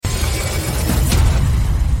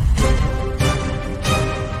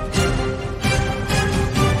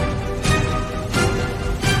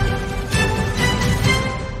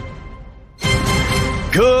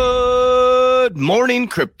Morning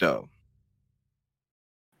Crypto.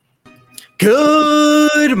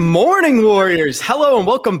 Good morning, Warriors. Hello, and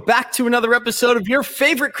welcome back to another episode of your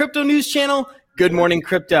favorite crypto news channel, Good Morning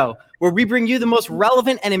Crypto, where we bring you the most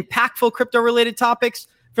relevant and impactful crypto-related topics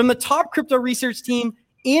from the top crypto research team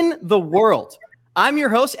in the world. I'm your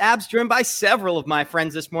host, Abs, joined by several of my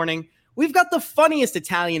friends this morning. We've got the funniest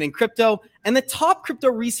Italian in crypto and the top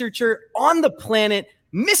crypto researcher on the planet,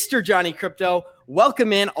 Mr. Johnny Crypto.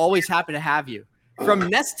 Welcome in. Always happy to have you.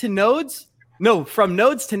 From nodes to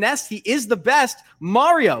Nest, he is the best.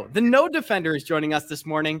 Mario, the node defender, is joining us this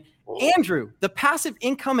morning. Andrew, the passive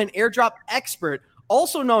income and airdrop expert,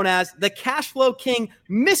 also known as the cash flow king,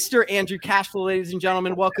 Mr. Andrew Cashflow, ladies and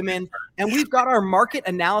gentlemen, welcome in. And we've got our market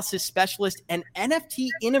analysis specialist and NFT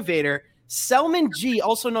innovator, Selman G,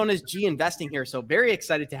 also known as G Investing here. So very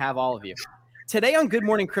excited to have all of you. Today on Good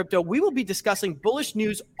Morning Crypto, we will be discussing bullish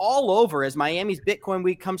news all over as Miami's Bitcoin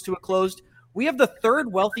week comes to a close. We have the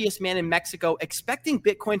third wealthiest man in Mexico expecting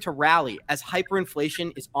Bitcoin to rally as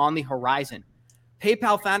hyperinflation is on the horizon.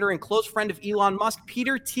 PayPal founder and close friend of Elon Musk,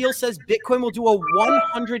 Peter Thiel, says Bitcoin will do a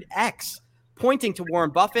 100x, pointing to Warren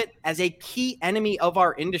Buffett as a key enemy of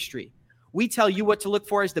our industry. We tell you what to look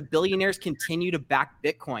for as the billionaires continue to back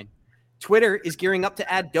Bitcoin. Twitter is gearing up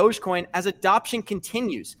to add Dogecoin as adoption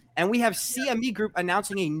continues. And we have CME Group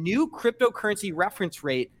announcing a new cryptocurrency reference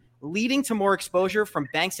rate, leading to more exposure from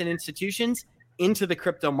banks and institutions into the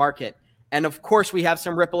crypto market. And of course, we have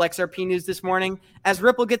some Ripple XRP news this morning as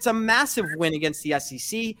Ripple gets a massive win against the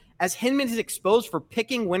SEC as Hinman is exposed for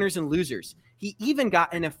picking winners and losers. He even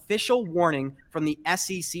got an official warning from the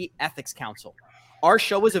SEC Ethics Council. Our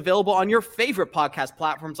show is available on your favorite podcast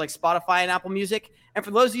platforms like Spotify and Apple Music. And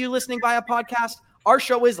for those of you listening via podcast, our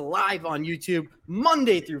show is live on YouTube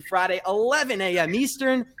Monday through Friday, 11 a.m.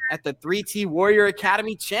 Eastern at the 3T Warrior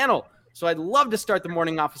Academy channel. So I'd love to start the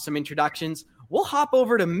morning off with some introductions. We'll hop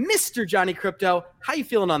over to Mr. Johnny Crypto. How you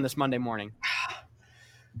feeling on this Monday morning?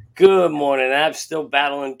 Good morning. I'm still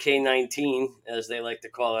battling K19, as they like to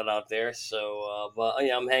call it out there. So, but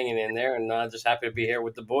yeah, I'm hanging in there, and I'm just happy to be here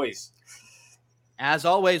with the boys. As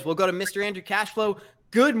always, we'll go to Mr. Andrew Cashflow.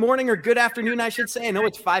 Good morning or good afternoon, I should say. I know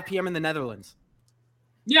it's 5 p.m. in the Netherlands.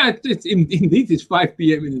 Yeah, indeed, it's 5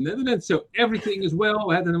 p.m. in the Netherlands, so everything is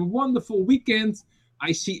well. I had a wonderful weekend.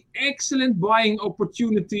 I see excellent buying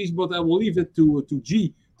opportunities, but I will leave it to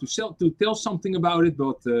G to tell something about it,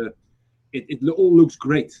 but it all looks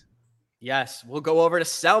great. Yes, we'll go over to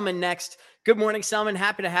Selman next. Good morning, Selman.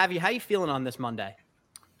 Happy to have you. How you feeling on this Monday?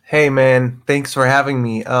 Hey, man. Thanks for having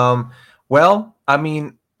me. Well, I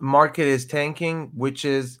mean, market is tanking, which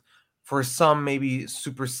is for some maybe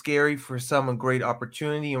super scary, for some a great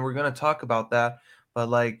opportunity, and we're going to talk about that. But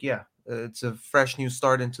it's a fresh new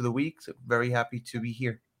start into the week. So very happy to be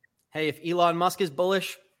here. Hey, if Elon Musk is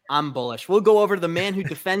bullish, I'm bullish. We'll go over to the man who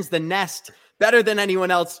defends the nest better than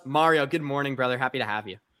anyone else. Mario, good morning, brother. Happy to have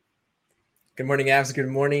you. Good morning, Avs. Good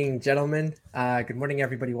morning, gentlemen. Good morning,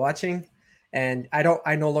 everybody watching. And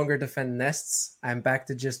I no longer defend nests. I'm back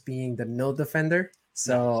to just being the node defender.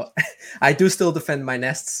 So I do still defend my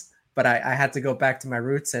nests, but I had to go back to my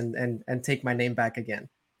roots and take my name back again.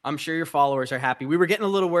 I'm sure your followers are happy. We were getting a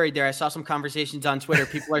little worried there. I saw some conversations on Twitter.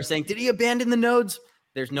 People are saying, did he abandon the nodes?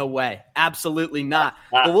 There's no way. Absolutely not.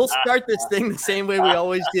 But we'll start this thing the same way we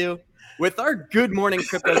always do with our Good Morning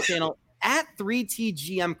Crypto channel at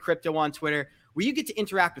 3TGM Crypto on Twitter, where you get to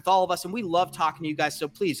interact with all of us. And we love talking to you guys. So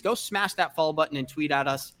please go smash that follow button and tweet at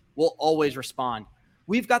us. We'll always respond.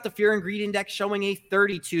 We've got the Fear and Greed Index showing a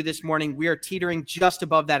 32 this morning. We are teetering just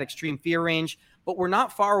above that extreme fear range, but we're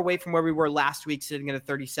not far away from where we were last week, sitting at a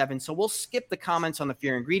 37. So we'll skip the comments on the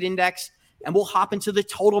Fear and Greed Index, and we'll hop into the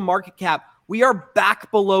total market cap. We are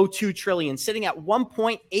back below 2 trillion, sitting at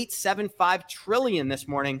 1.875 trillion this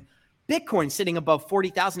morning. Bitcoin sitting above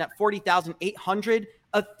 40,000 at 40,800.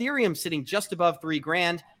 Ethereum sitting just above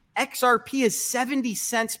 $3,000. XRP is 70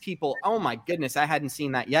 cents, people. Oh my goodness, I hadn't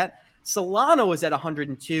seen that yet. Solana is at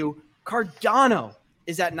 102. Cardano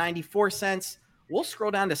is at 94 cents. We'll scroll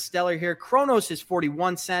down to Stellar here. Kronos is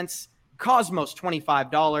 41 cents. Cosmos,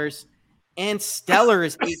 $25. And Stellar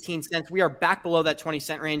is 18 cents. We are back below that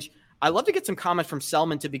 20-cent range. I'd love to get some comments from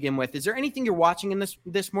Selman to begin with. Is there anything you're watching in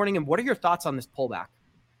this morning, and what are your thoughts on this pullback?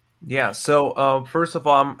 Yeah, so first of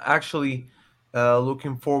all, I'm actually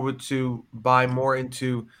looking forward to buy more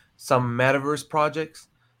into some metaverse projects,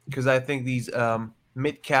 because I think these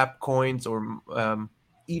mid-cap coins or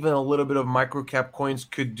even a little bit of micro-cap coins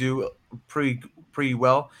could do pretty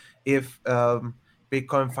well if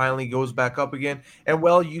Bitcoin finally goes back up again. And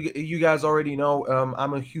well, you guys already know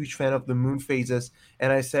I'm a huge fan of the moon phases,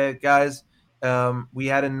 and I said, guys, We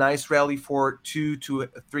had a nice rally for 2 to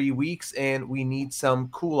 3 weeks, and we need some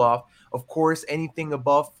cool off. Of course, anything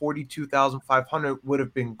above 42,500 would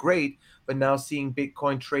have been great, but now seeing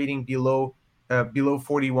Bitcoin trading below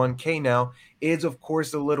 41K now is of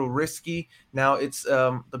course a little risky. Now it's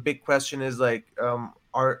the big question is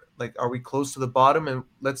are we close to the bottom? And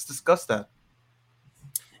let's discuss that.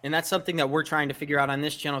 And that's something that we're trying to figure out on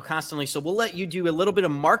this channel constantly. So we'll let you do a little bit of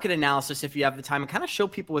market analysis if you have the time and kind of show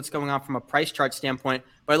people what's going on from a price chart standpoint.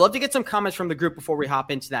 But I'd love to get some comments from the group before we hop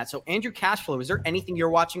into that. So Andrew Cashflow, is there anything you're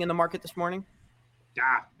watching in the market this morning?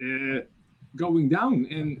 Yeah, going down.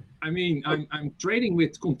 And I mean, I'm trading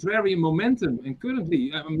with contrarian momentum. And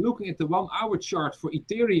currently I'm looking at the 1 hour chart for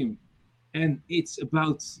Ethereum. And it's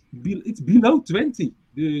below 20,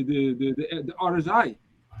 the RSI.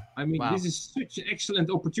 I mean, wow. This is such an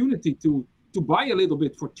excellent opportunity to buy a little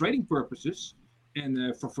bit for trading purposes,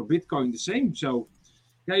 and for Bitcoin the same. So,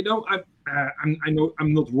 yeah, I know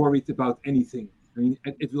I'm not worried about anything. I mean,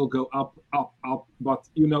 it will go up, but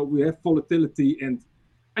we have volatility, and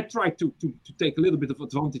I try to take a little bit of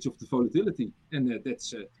advantage of the volatility, and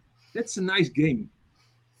that's a nice game.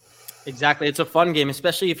 Exactly, it's a fun game,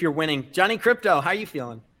 especially if you're winning. Johnny Crypto, how are you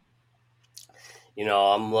feeling?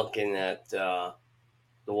 I'm looking at.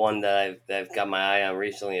 The one that I've got my eye on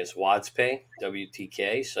recently is WadsPay,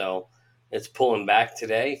 WTK. So it's pulling back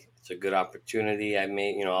today. It's a good opportunity. I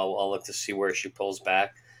may, I'll look to see where she pulls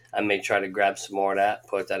back. I may try to grab some more of that,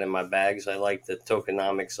 put that in my bags. I like the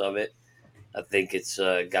tokenomics of it. I think it's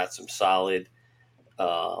got some solid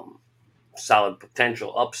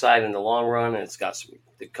potential upside in the long run, and it's got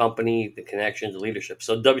the company, the connections, the leadership.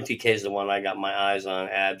 So WTK is the one I got my eyes on,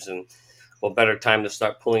 abs, and what better time to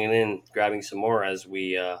start pulling it in, grabbing some more as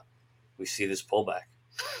we see this pullback.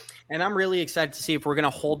 And I'm really excited to see if we're going to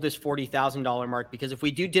hold this $40,000 mark, because if we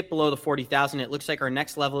do dip below the 40,000, it looks like our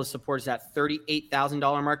next level of support is that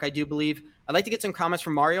 $38,000 mark, I do believe. I'd like to get some comments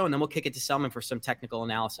from Mario, and then we'll kick it to Selman for some technical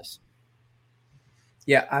analysis.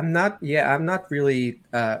 Yeah, I'm not really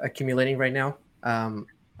accumulating right now.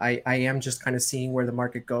 I am just kind of seeing where the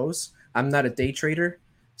market goes. I'm not a day trader,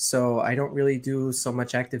 so I don't really do so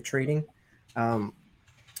much active trading.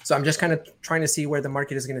 So I'm just kind of trying to see where the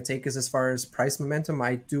market is going to take us as far as price momentum.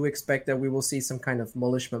 I do expect that we will see some kind of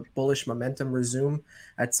bullish momentum resume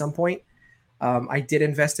at some point. I did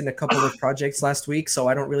invest in a couple of projects last week, so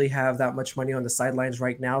I don't really have that much money on the sidelines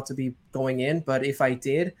right now to be going in. But if I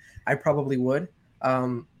did, I probably would.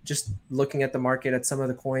 Just looking at the market at some of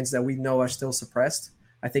the coins that we know are still suppressed,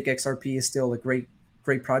 I think XRP is still a great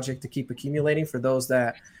project to keep accumulating for those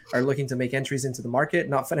that are looking to make entries into the market.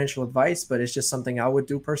 Not financial advice, but it's just something I would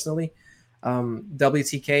do personally.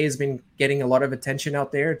 WTK has been getting a lot of attention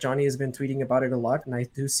out there. Johnny has been tweeting about it a lot, and I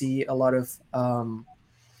do see a lot of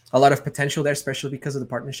potential there, especially because of the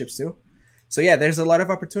partnerships too. So yeah, there's a lot of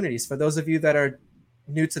opportunities for those of you that are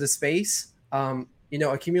new to the space.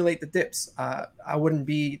 Accumulate the dips. I wouldn't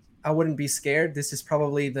be scared. This is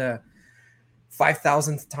probably the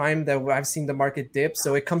 5,000th time that I've seen the market dip.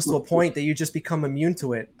 So it comes to a point that you just become immune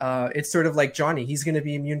to it. It's sort of like Johnny. He's going to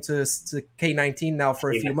be immune to K19 now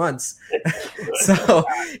for a few months. So,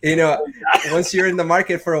 once you're in the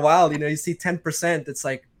market for a while, you see 10%. It's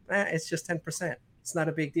like, it's just 10%. It's not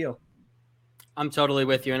a big deal. I'm totally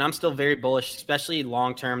with you, and I'm still very bullish, especially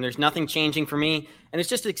long term. There's nothing changing for me, and it's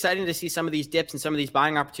just exciting to see some of these dips and some of these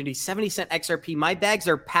buying opportunities. 70-cent XRP, my bags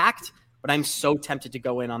are packed, but I'm so tempted to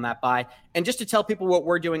go in on that buy. And just to tell people what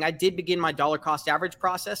we're doing, I did begin my dollar cost average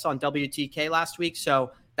process on WTK last week,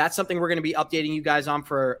 so that's something we're going to be updating you guys on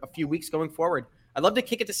for a few weeks going forward. I'd love to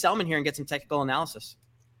kick it to Selman here and get some technical analysis.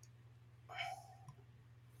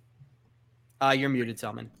 You're muted,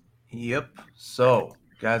 Selman. Yep. So,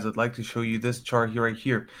 guys, I'd like to show you this chart here, right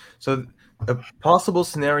here. So a possible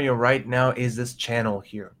scenario right now is this channel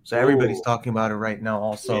here. So everybody's talking about it right now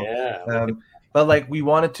also. Yeah. But we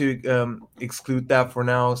wanted to exclude that for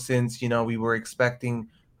now, since, we were expecting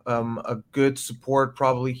a good support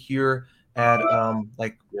probably here at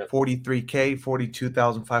 $43K,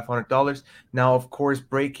 $42,500. Now, of course,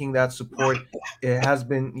 breaking that support, it has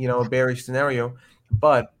been, a bearish scenario,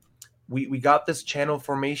 but we got this channel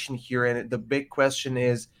formation here, and the big question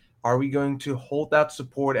is, are we going to hold that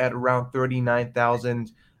support at around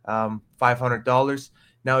 $39,500?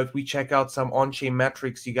 Now, if we check out some on-chain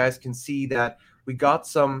metrics, you guys can see that we got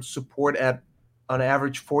some support at on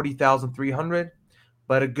average 40,300,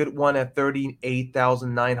 but a good one at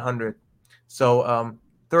 38,900. So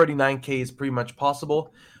 39K is pretty much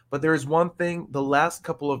possible. But there's one thing, the last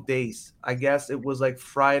couple of days, I guess it was like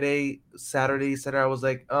Friday, Saturday, I was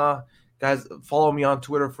like, guys, follow me on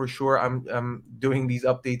Twitter for sure. I'm doing these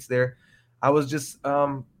updates there. I was just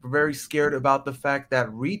very scared about the fact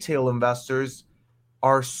that retail investors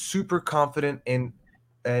are super confident in,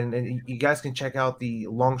 and you guys can check out the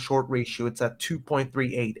long short ratio. It's at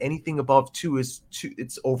 2.38. Anything above 2 is too,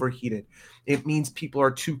 it's overheated. It means people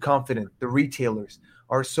are too confident. The retailers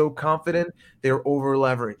are so confident they're over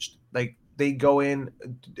leveraged. Like they go in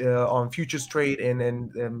on futures trade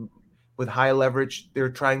and with high leverage, they're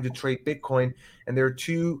trying to trade Bitcoin and they're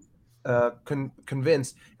too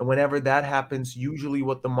convinced. And whenever that happens, usually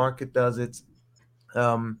what the market does, it's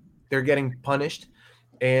they're getting punished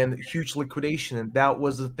and huge liquidation, and that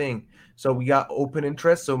was the thing. So we got open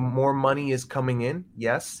interest, so more money is coming in,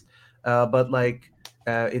 yes, but like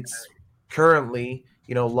it's currently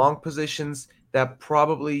long positions that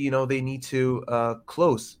probably they need to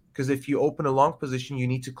close, because if you open a long position you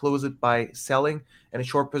need to close it by selling, and a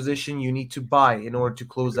short position you need to buy in order to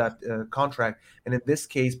close that contract. And in this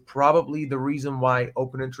case, probably the reason why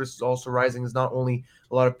open interest is also rising is not only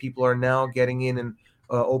a lot of people are now getting in and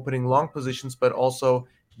opening long positions, but also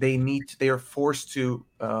they are forced to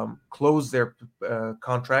close their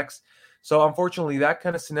contracts. So unfortunately, that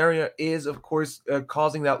kind of scenario is, of course,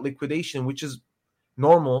 causing that liquidation, which is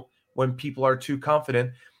normal when people are too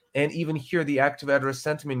confident. And even here, the active address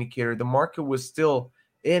sentiment indicator, the market was still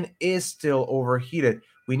and is still overheated.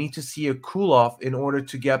 We need to see a cool off in order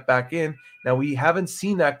to get back in. Now, we haven't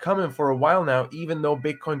seen that coming for a while now, even though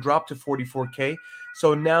Bitcoin dropped to 44K.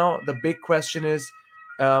 So now the big question is,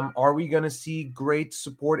 are we going to see great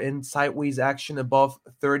support and sideways action above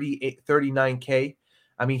 39K?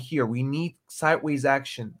 I mean, here we need sideways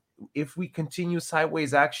action. If we continue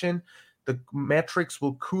sideways action, the metrics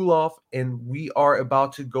will cool off and we are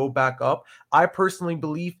about to go back up. I personally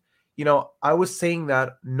believe, I was saying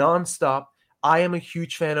that nonstop. I am a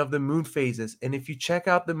huge fan of the moon phases. And if you check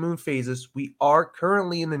out the moon phases, we are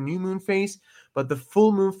currently in the new moon phase, but the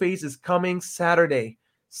full moon phase is coming Saturday,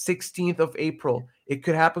 16th of April. It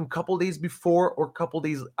could happen a couple days before or a couple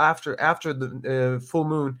days after the full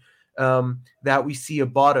moon that we see a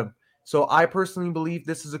bottom. So I personally believe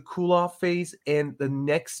this is a cool off phase, and the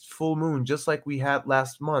next full moon, just like we had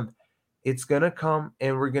last month, it's going to come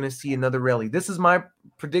and we're going to see another rally. This is my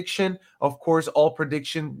prediction. Of course, all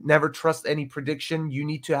prediction, never trust any prediction. You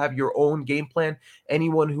need to have your own game plan.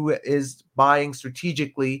 Anyone who is buying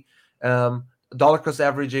strategically, dollar cost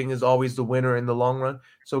averaging is always the winner in the long run.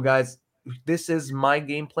 So guys, this is my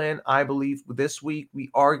game plan. I believe this week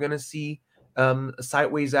we are going to see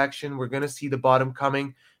sideways action. We're going to see the bottom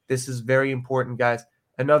coming. This is very important, guys.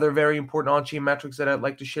 Another very important on-chain metrics that I'd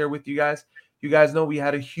like to share with you guys. You guys know we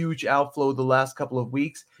had a huge outflow the last couple of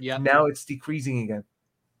weeks. Yep. Now it's decreasing again.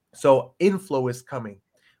 So inflow is coming.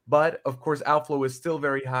 But, of course, outflow is still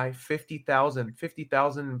very high.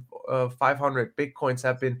 50,500 Bitcoins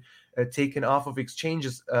have been taken off of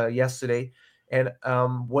exchanges yesterday. And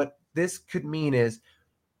what this could mean is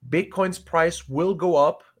Bitcoin's price will go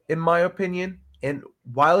up, in my opinion. And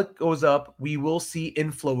while it goes up, we will see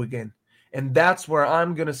inflow again. And that's where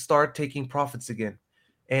I'm going to start taking profits again.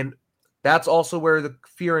 And that's also where the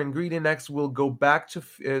fear and greed index will go back to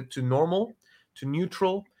normal, to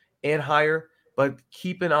neutral, and higher. But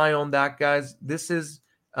keep an eye on that, guys. This is,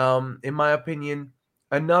 in my opinion,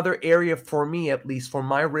 another area for me, at least for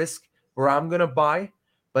my risk, where I'm going to buy.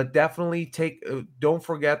 But definitely don't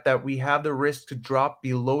forget that we have the risk to drop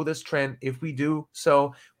below this trend. If we do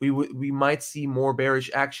so, we might see more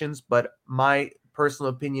bearish actions. But my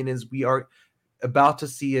personal opinion is we are about to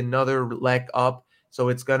see another leg up. So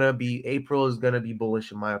April is going to be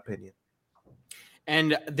bullish, in my opinion.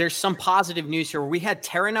 And there's some positive news here. We had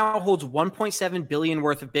Terra now holds 1.7 billion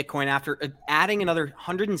worth of Bitcoin after adding another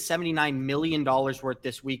 $179 million worth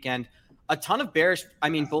this weekend. A ton of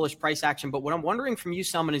bullish price action. But what I'm wondering from you,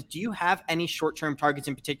 Selman, is do you have any short-term targets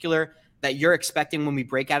in particular that you're expecting when we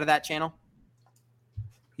break out of that channel?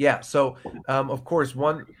 Yeah. So, of course,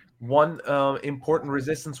 one important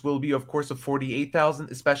resistance will be, of course, a 48,000,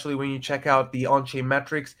 especially when you check out the on-chain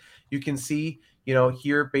metrics. You can see,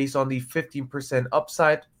 here based on the 15%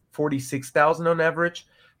 upside, 46,000 on average.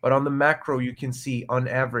 But on the macro, you can see on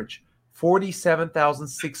average,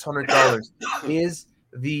 $47,600 is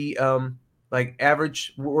the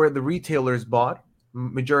average where the retailers bought.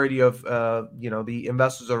 Majority of the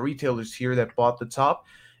investors are retailers here that bought the top.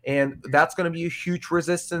 And that's going to be a huge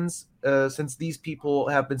resistance since these people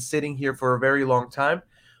have been sitting here for a very long time.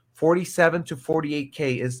 47 to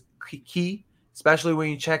 48K is key, especially when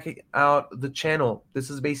you check out the channel. This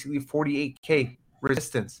is basically 48K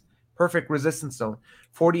resistance. Perfect resistance zone.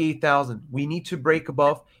 48,000. We need to break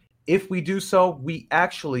above. If we do so, we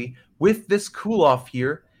actually, with this cool off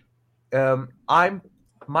here,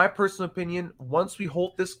 my personal opinion, once we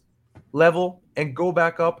hold this level and go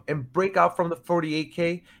back up and break out from the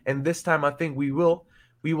 48K. And this time I think we will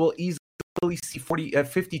easily see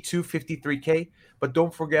 52, 53K. But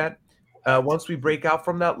don't forget, once we break out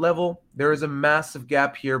from that level, there is a massive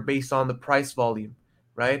gap here based on the price volume,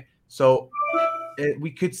 right? So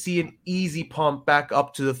we could see an easy pump back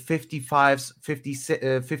up to the 55s,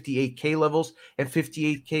 58K levels, and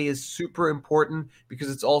 58K is super important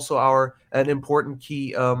because it's also an important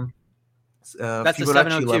key. That's the Fibonacci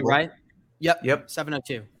 702, level. right? Yep.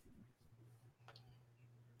 702.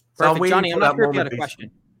 So I'm Perfect, waiting Johnny. for I'm not that sure if you had moment, a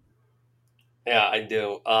question. Yeah, I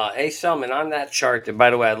do. Hey, Selman, on that chart. And by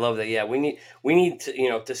the way, I love that. Yeah, we need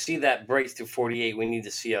to to see that break through 48. We need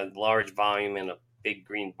to see a large volume and a big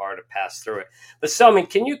green bar to pass through it. But Selman,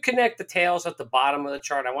 can you connect the tails at the bottom of the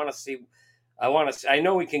chart? I want to see. I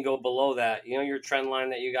know we can go below that. You know your trend line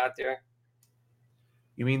that you got there.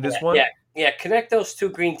 You mean this one? Yeah. Connect those two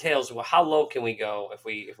green tails. Well, how low can we go if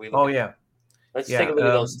we look? Oh yeah. Let's take a look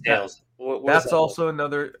at those tails. That's also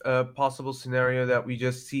another possible scenario that we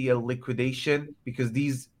just see a liquidation because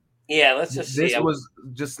these. Yeah, let's just see. This was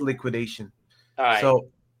just liquidation. All right. So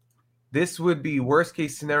this would be worst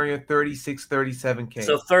case scenario 36, 37K.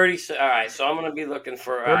 So 30. All right. So I'm going to be looking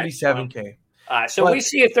for 37K. All right. So we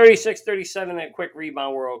see a 36, 37, and a quick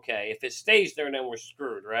rebound. We're okay. If it stays there, then we're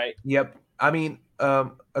screwed, right? Yep. I mean,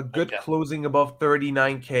 a good closing above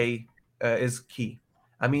 39K is key.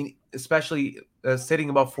 I mean, especially sitting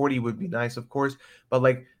above 40 would be nice, of course, but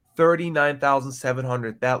like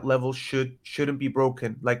 39,700, that level shouldn't be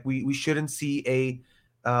broken. Like we shouldn't see a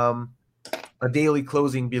daily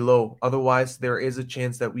closing below. Otherwise, there is a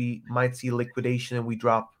chance that we might see liquidation and we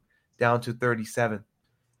drop down to 37.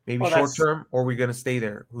 Maybe short term, or we're going to stay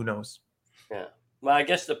there. Who knows? Yeah. Well, I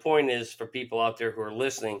guess the point is for people out there who are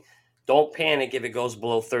listening, don't panic if it goes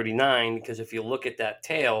below 39, because if you look at that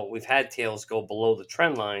tail, we've had tails go below the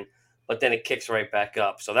trend line, but then it kicks right back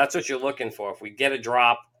up. So that's what you're looking for. If we get a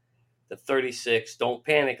drop to 36, don't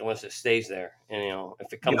panic unless it stays there. And,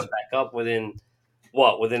 if it comes back up within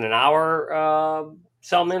an hour,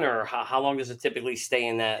 Selman, or how long does it typically stay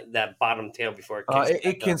in that bottom tail before it kicks back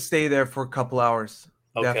it can stay there for a couple hours.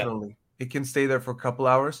 Okay. Definitely. It can stay there for a couple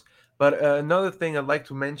hours. But another thing I'd like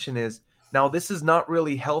to mention is, now this is not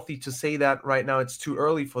really healthy to say that right now. It's too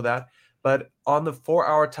early for that. But on the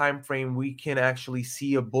 4-hour time frame, we can actually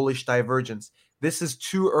see a bullish divergence. This is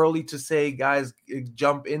too early to say, guys,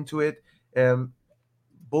 jump into it.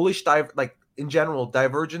 Bullish in general,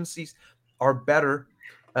 divergences are better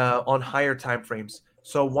on higher time frames.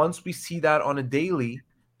 So once we see that on a daily,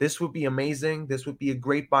 this would be amazing. This would be a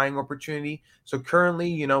great buying opportunity. So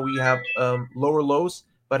currently, we have lower lows,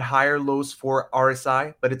 but higher lows for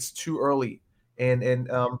RSI, but it's too early. And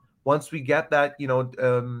once we get that,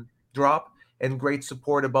 drop and great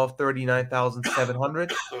support above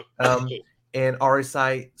 39,700, and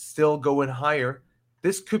RSI still going higher,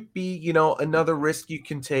 this could be, another risk you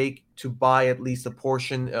can take to buy at least a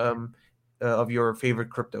portion of your favorite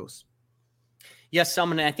cryptos. Yes,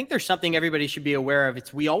 Selman, I think there's something everybody should be aware of.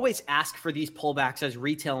 We always ask for these pullbacks as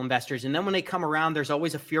retail investors, and then when they come around, there's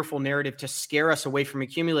always a fearful narrative to scare us away from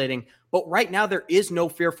accumulating. But right now, there is no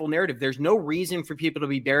fearful narrative. There's no reason for people to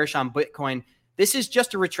be bearish on Bitcoin. This is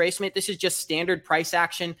just a retracement. This is just standard price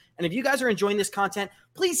action. And if you guys are enjoying this content,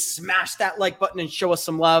 please smash that like button and show us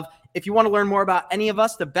some love. If you want to learn more about any of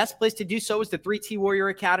us, the best place to do so is the 3T Warrior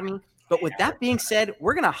Academy. But with that being said,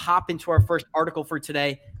 we're going to hop into our first article for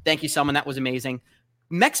today. Thank you, Selman. That was amazing.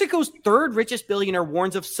 Mexico's third richest billionaire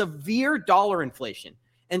warns of severe dollar inflation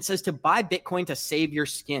and says to buy Bitcoin to save your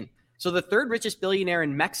skin. So the third richest billionaire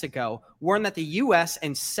in Mexico warned that the U.S.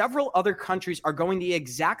 and several other countries are going the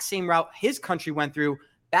exact same route his country went through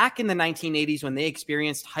back in the 1980s when they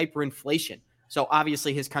experienced hyperinflation. So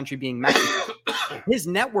obviously his country being Mexico. His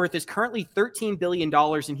net worth is currently $13 billion.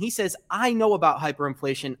 And he says, I know about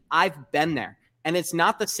hyperinflation. I've been there. And it's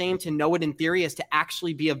not the same to know it in theory as to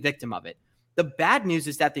actually be a victim of it. The bad news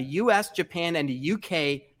is that the US, Japan, and the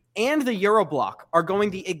UK and the Eurobloc are going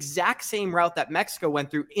the exact same route that Mexico went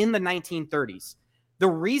through in the 1930s. The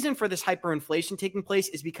reason for this hyperinflation taking place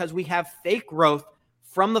is because we have fake growth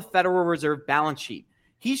from the Federal Reserve balance sheet.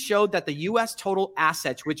 He showed that the US total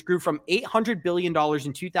assets, which grew from $800 billion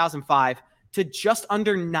in 2005 to just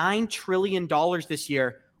under $9 trillion this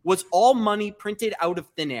year, was all money printed out of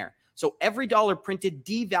thin air. So every dollar printed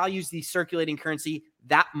devalues the circulating currency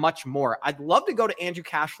that much more. I'd love to go to Andrew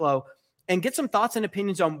Cashflow and get some thoughts and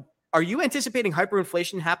opinions on, are you anticipating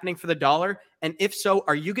hyperinflation happening for the dollar? And if so,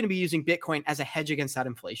 are you going to be using Bitcoin as a hedge against that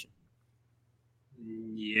inflation?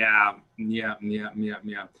 Yeah.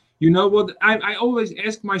 You know what? I always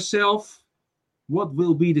ask myself, what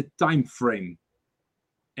will be the time frame?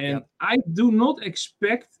 And Yep. I do not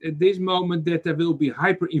expect at this moment that there will be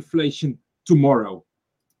hyperinflation tomorrow.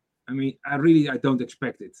 I mean, I don't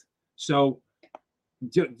expect it. So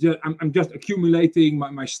I'm just accumulating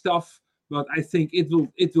my stuff, but I think it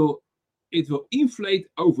will inflate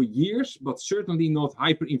over years, but certainly not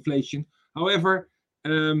hyperinflation. However,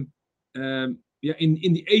 in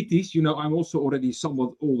the 80s, I'm also already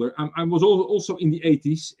somewhat older. I was also in the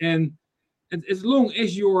 80s, and as long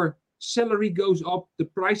as your salary goes up, the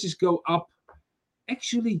prices go up.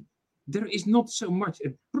 Actually, there is not so much a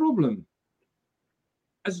problem.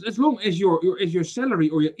 As long as your salary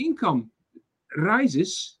or your income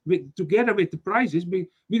rises together with the prices,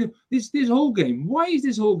 this whole game. Why is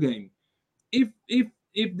this whole game? If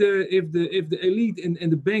the elite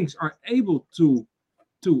and the banks are able to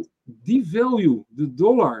devalue the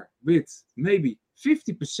dollar with maybe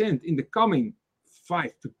 50% in the coming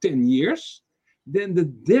 5 to 10 years, then the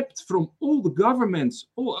debt from all the governments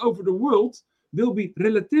all over the world will be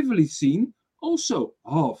relatively seen also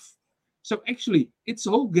half. So actually, it's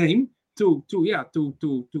a whole game to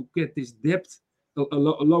get this debt a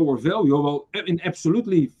lower value. Well, in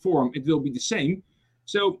absolutely form, it will be the same.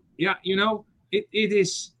 So it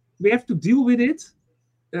is. We have to deal with it.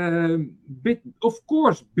 Of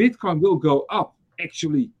course, Bitcoin will go up.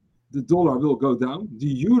 Actually, the dollar will go down. The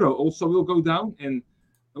euro also will go down. And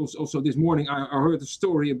also this morning, I heard a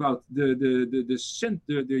story about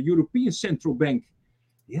the European Central Bank.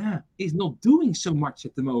 Yeah, is not doing so much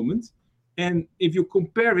at the moment. And if you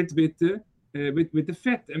compare it with the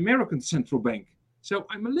Fed, American Central Bank, so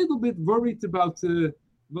I'm a little bit worried about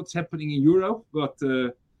what's happening in Europe, but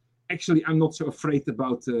actually I'm not so afraid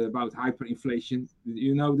about hyperinflation.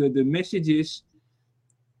 The message is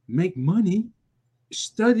make money,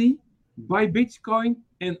 study, buy Bitcoin,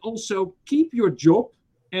 and also keep your job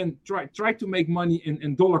and try to make money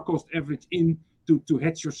and dollar cost average in to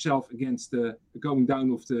hedge yourself against the going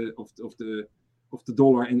down of the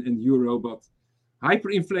dollar and euro. But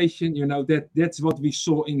hyperinflation, that's what we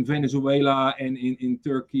saw in Venezuela and in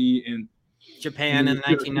Turkey and Japan in the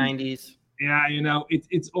 1990s. Yeah,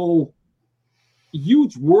 it's all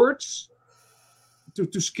huge words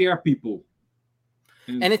to scare people.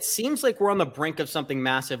 And it seems like we're on the brink of something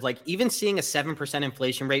massive. Like even seeing a 7%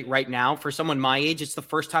 inflation rate right now for someone my age, it's the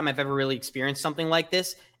first time I've ever really experienced something like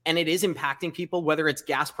this. And it is impacting people, whether it's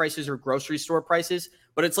gas prices or grocery store prices.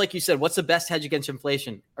 But it's like you said, what's the best hedge against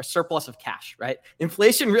inflation? A surplus of cash, right?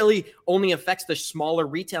 Inflation really only affects the smaller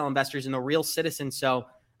retail investors and the real citizens. So,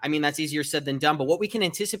 I mean, that's easier said than done. But what we can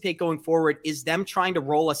anticipate going forward is them trying to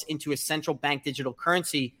roll us into a central bank digital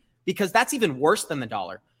currency, because that's even worse than the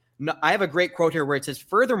dollar. No, I have a great quote here where it says,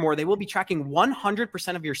 furthermore, they will be tracking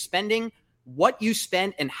 100% of your spending, what you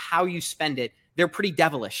spend, and how you spend it. They're pretty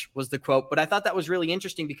devilish, was the quote. But I thought that was really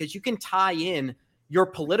interesting because you can tie in your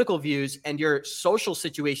political views and your social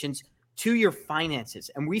situations to your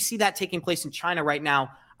finances. And we see that taking place in China right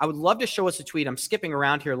now. I would love to show us a tweet. I'm skipping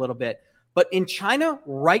around here a little bit. But in China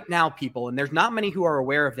right now, people, and there's not many who are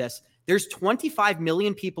aware of this, there's 25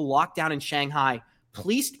 million people locked down in Shanghai,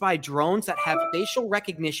 policed by drones that have facial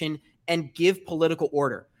recognition and give political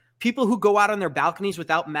order. People who go out on their balconies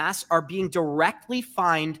without masks are being directly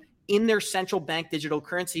fined in their central bank digital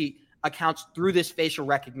currency accounts through this facial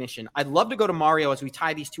recognition. I'd love to go to Mario as we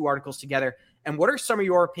tie these two articles together. And what are some of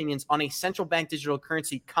your opinions on a central bank digital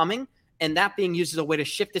currency coming and that being used as a way to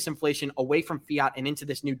shift this inflation away from fiat and into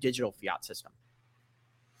this new digital fiat system?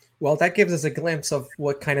 Well, that gives us a glimpse of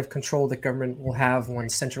what kind of control the government will have when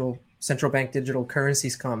central bank digital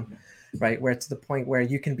currencies come, right? Where it's to the point where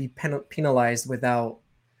you can be penalized without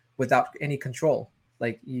any control.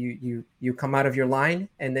 Like you come out of your line,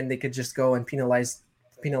 and then they could just go and penalize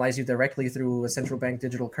you directly through a central bank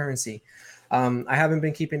digital currency. I haven't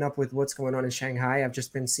been keeping up with what's going on in Shanghai. I've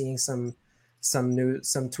just been seeing some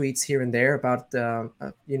tweets here and there about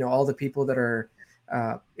all the people that are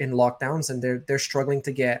in lockdowns, and they're struggling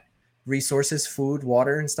to get resources, food,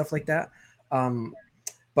 water, and stuff like that.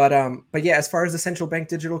 But yeah, as far as the central bank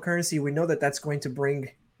digital currency, we know that that's going to bring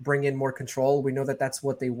in more control. We know that that's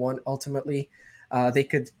what they want ultimately.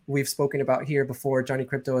 We've spoken about here before. Johnny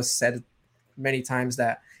Crypto has said many times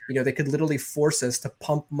that they could literally force us to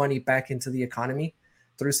pump money back into the economy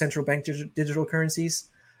through central bank digital currencies.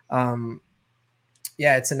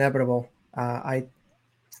 Yeah, it's inevitable. I'm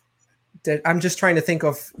just trying to think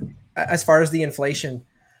of, as far as the inflation,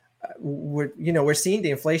 we're seeing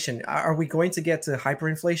the inflation. Are we going to get to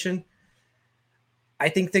hyperinflation? I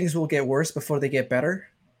think things will get worse before they get better,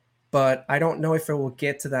 but I don't know if it will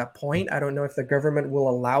get to that point. I don't know if the government will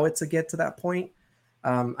allow it to get to that point.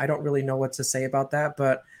 I don't really know what to say about that,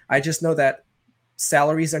 but I just know that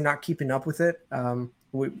salaries are not keeping up with it.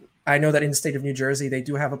 I know that in the state of New Jersey, they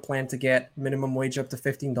do have a plan to get minimum wage up to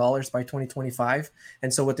 $15 by 2025.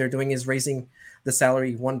 And so what they're doing is raising the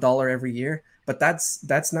salary $1 every year. But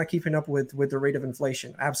that's not keeping up with the rate of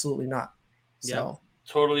inflation. Absolutely not. So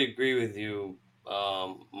totally agree with you,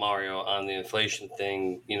 Mario, on the inflation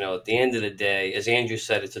thing. At the end of the day, as Andrew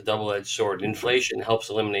said, it's a double-edged sword. Inflation helps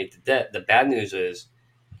eliminate the debt. The bad news is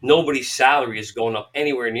nobody's salary is going up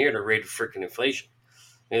anywhere near the rate of freaking inflation.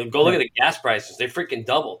 Go look at the gas prices. They freaking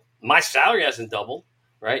doubled. My salary hasn't doubled,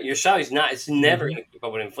 right? Your salary's not. It's never going to keep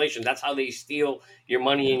up with inflation. That's how they steal your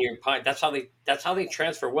money in your pocket. That's how they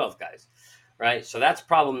transfer wealth, guys, right? So that's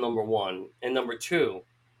problem number one. And number two,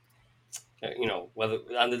 whether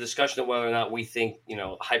on the discussion of whether or not we think,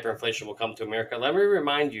 hyperinflation will come to America, let me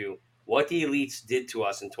remind you what the elites did to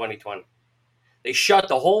us in 2020. They shut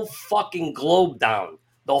the whole fucking globe down.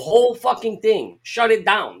 The whole fucking thing. Shut it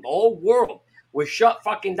down. The whole world was shut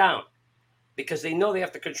fucking down because they know they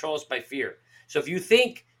have to control us by fear. So if you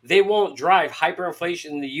think they won't drive hyperinflation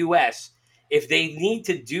in the U.S., if they need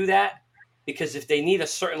to do that, because if they need a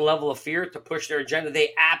certain level of fear to push their agenda,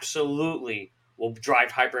 they absolutely will drive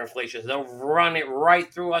hyperinflation. They'll run it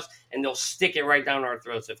right through us, and they'll stick it right down our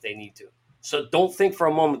throats if they need to. So don't think for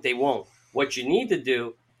a moment they won't. What you need to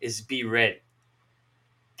do is be ready.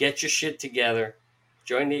 Get your shit together.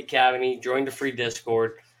 Join the academy. Join the free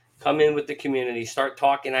Discord. Come in with the community. Start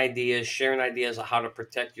talking ideas, sharing ideas on how to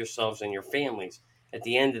protect yourselves and your families at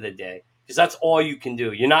the end of the day. Because that's all you can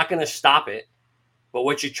do. You're not going to stop it. But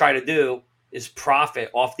what you try to do is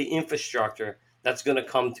profit off the infrastructure that's going to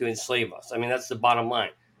come to enslave us. I mean, that's the bottom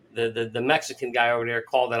line. The Mexican guy over there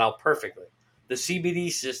called it out perfectly. The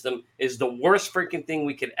CBD system is the worst freaking thing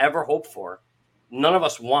we could ever hope for. None of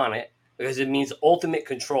us want it because it means ultimate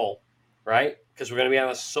control, right? Because we're going to be on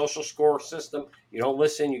a social score system. You don't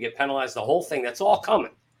listen, you get penalized, the whole thing. That's all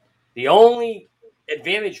coming. The only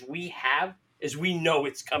advantage we have is we know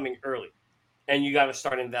it's coming early. And you got to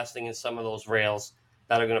start investing in some of those rails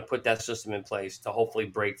that are going to put that system in place to hopefully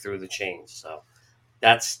break through the chains. So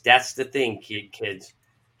that's the thing, kids.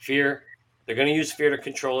 Fear, they're going to use fear to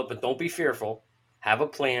control it, but don't be fearful. Have a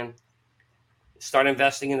plan. Start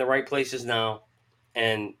investing in the right places now,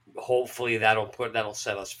 and hopefully that'll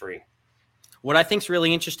set us free. What I think is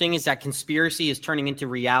really interesting is that conspiracy is turning into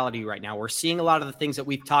reality right now. We're seeing a lot of the things that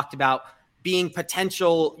we've talked about being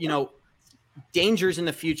potential, dangers in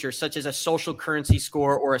the future, such as a social currency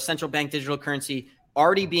score or a central bank digital currency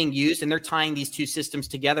already being used. And they're tying these two systems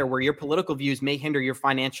together where your political views may hinder your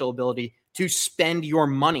financial ability to spend your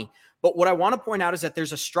money. But what I want to point out is that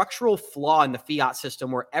there's a structural flaw in the fiat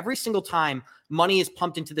system where every single time money is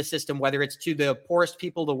pumped into the system, whether it's to the poorest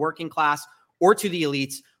people, the working class, or to the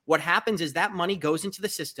elites, what happens is that money goes into the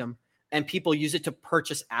system and people use it to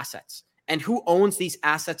purchase assets. And who owns these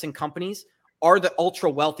assets and companies are the ultra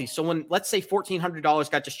wealthy. So when, let's say, $1,400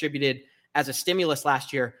 got distributed as a stimulus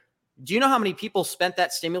last year, do you know how many people spent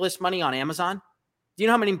that stimulus money on Amazon? Do you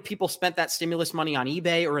know how many people spent that stimulus money on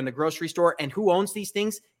eBay or in the grocery store? And who owns these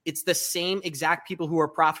things? It's the same exact people who are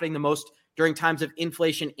profiting the most during times of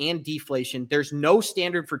inflation and deflation. There's no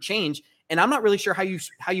standard for change. And I'm not really sure how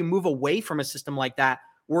you move away from a system like that,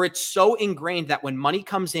 where it's so ingrained that when money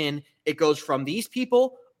comes in, it goes from these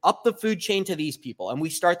people up the food chain to these people. And we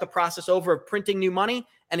start the process over of printing new money,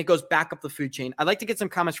 and it goes back up the food chain. I'd like to get some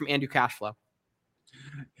comments from Andrew Cashflow.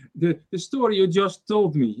 The story you just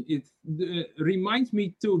told me, it reminds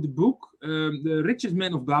me to the book, The Richest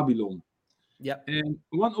Man of Babylon. Yep. And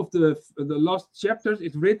one of the last chapters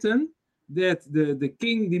is written that the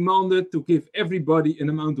king demanded to give everybody an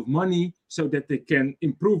amount of money so that they can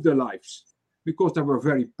improve their lives, because there were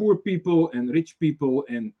very poor people and rich people.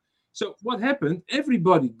 And so what happened?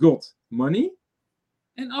 Everybody got money.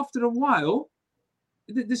 And after a while,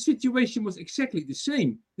 the situation was exactly the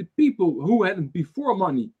same. The people who hadn't before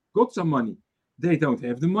money got some money. They don't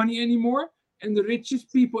have the money anymore. And the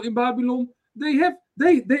richest people in Babylon, they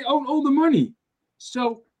own all the money.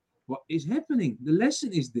 So what is happening? The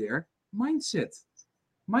lesson is there. Mindset.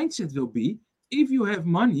 Mindset will be, if you have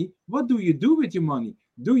money, what do you do with your money?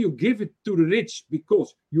 Do you give it to the rich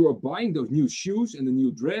because you are buying those new shoes and the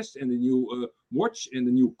new dress and the new watch and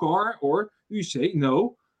the new car? Or do you say,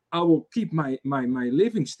 no, I will keep my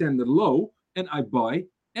living standard low and I buy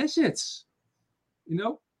assets?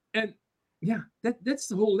 And yeah, that's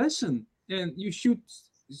the whole lesson. And you should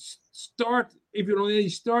start, if you already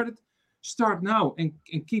started, start now and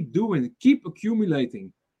keep doing it, keep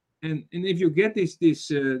accumulating. And if you get this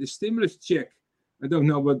stimulus check, I don't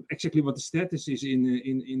know exactly what the status is in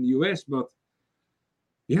the US, but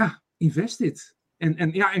yeah, invest it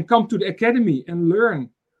and come to the academy and learn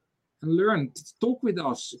and learn. Talk with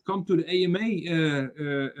us. Come to the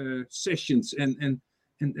AMA sessions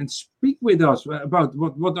and speak with us about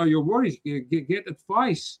what are your worries. Get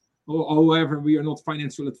advice. However, we are not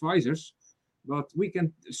financial advisors, but we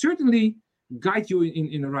can certainly guide you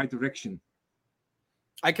in the right direction.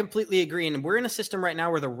 I completely agree. And we're in a system right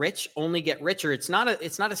now where the rich only get richer. It's not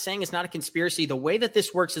a saying, it's not a conspiracy. The way that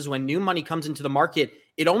this works is when new money comes into the market,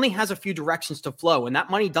 it only has a few directions to flow, and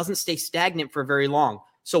that money doesn't stay stagnant for very long.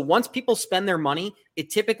 So once people spend their money,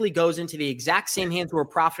 it typically goes into the exact same hands who are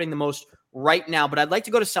profiting the most right now. But I'd like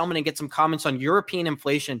to go to Selman and get some comments on European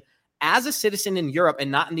inflation. As a citizen in Europe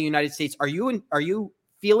and not in the United States, are you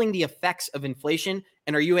feeling the effects of inflation,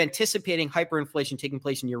 and are you anticipating hyperinflation taking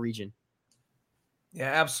place in your region? Yeah,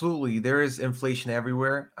 absolutely. There is inflation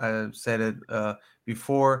everywhere. I said it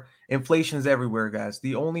before. Inflation is everywhere, guys.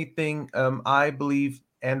 The only thing I believe,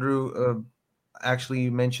 Andrew actually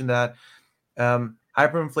mentioned that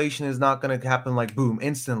hyperinflation is not going to happen like boom,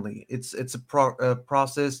 instantly. It's a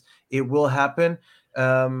process. It will happen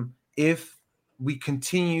if we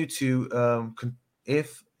continue to,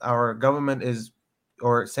 if our government is,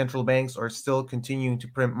 or central banks are still continuing to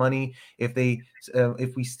print money,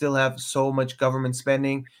 if we still have so much government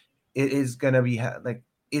spending, it is going to be like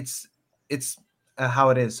it's how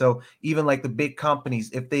it is. So even like the big companies,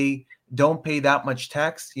 if they don't pay that much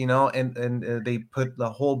tax, and they put the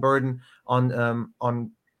whole burden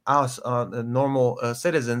on us, normal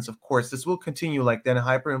citizens, of course, this will continue. Like then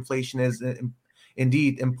hyperinflation is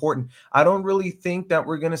indeed important. I don't really think that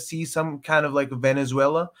we're going to see some kind of like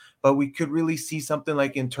Venezuela, but we could really see something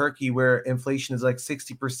like in Turkey where inflation is like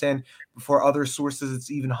 60%. For other sources,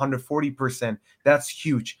 it's even 140%. That's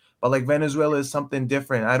huge. But like Venezuela is something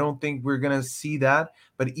different. I don't think we're going to see that.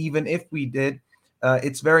 But even if we did,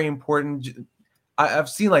 it's very important. I've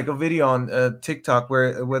seen like a video on TikTok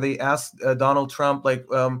where they asked Donald Trump, like,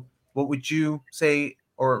 what would you say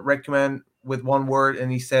or recommend with one word?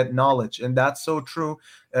 And he said knowledge. And that's so true.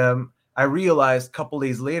 I realized a couple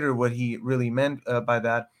days later what he really meant by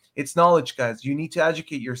that. It's knowledge, guys. You need to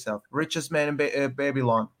educate yourself. Richest Man in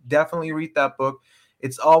Babylon. Definitely read that book.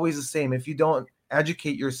 It's always the same. If you don't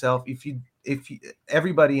educate yourself, if you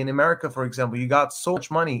everybody in America, for example, you got so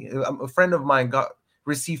much money. A friend of mine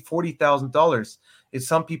received $40,000. It's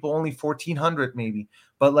some people only $1,400 maybe.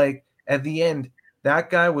 But like at the end, that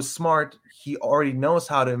guy was smart. He already knows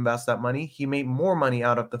how to invest that money. He made more money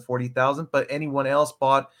out of the 40,000. But anyone else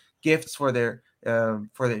bought gifts for their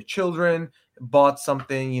children, bought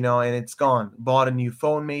something, and it's gone. Bought a new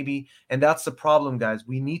phone maybe. And that's the problem, guys.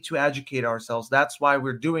 We need to educate ourselves. That's why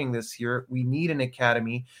we're doing this here. We need an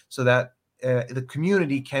academy so that the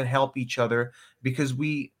community can help each other, because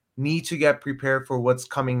we need to get prepared for what's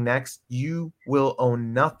coming next. You will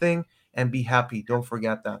own nothing and be happy. Don't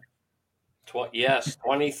forget that. Yes,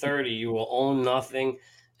 2030, you will own nothing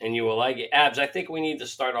and you will like it. Abs, I think we need to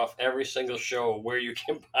start off every single show where you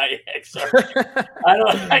can buy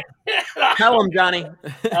XRP. Tell them, Johnny.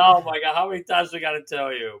 Oh my God, how many times we got to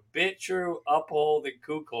tell you? BitTrue, Uphold, and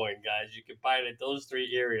KuCoin, guys. You can buy it at those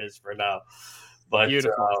three areas for now. But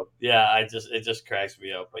yeah, it just cracks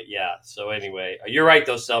me up. But yeah, so anyway, you're right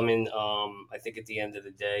though, Selman. I think at the end of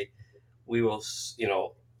the day, we will,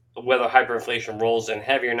 whether hyperinflation rolls in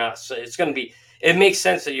heavy or not, so it's going to be. It makes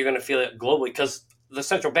sense that you're going to feel it globally because the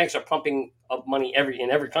central banks are pumping up money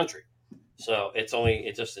in every country. So it's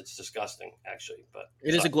disgusting actually. But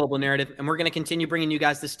it is a global narrative, and we're going to continue bringing you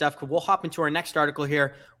guys this stuff. We'll hop into our next article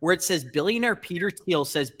here, where it says billionaire Peter Thiel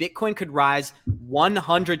says Bitcoin could rise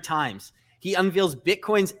 100 times. He unveils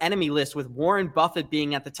Bitcoin's enemy list, with Warren Buffett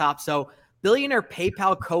being at the top. So billionaire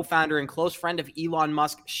PayPal co-founder and close friend of Elon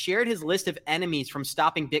Musk shared his list of enemies from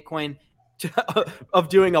stopping Bitcoin of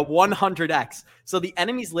doing a 100x. So the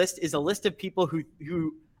enemies list is a list of people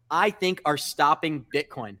who I think are stopping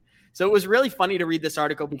Bitcoin. So it was really funny to read this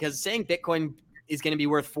article, because saying Bitcoin is going to be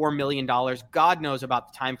worth $4 million, God knows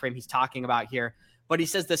about the time frame he's talking about here. But he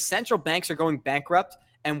says the central banks are going bankrupt,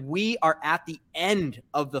 and we are at the end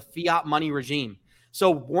of the fiat money regime. So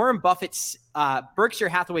Warren Buffett's Berkshire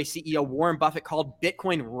Hathaway CEO Warren Buffett called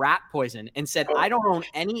Bitcoin rat poison and said, "I don't own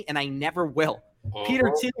any and I never will."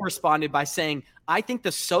 Peter Thiel responded by saying, "I think the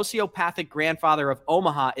sociopathic grandfather of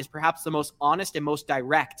Omaha is perhaps the most honest and most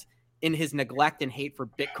direct in his neglect and hate for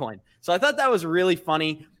Bitcoin." So I thought that was really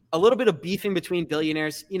funny. A little bit of beefing between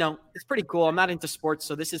billionaires, it's pretty cool. I'm not into sports,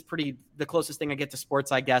 so this is the closest thing I get to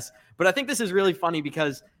sports, I guess. But I think this is really funny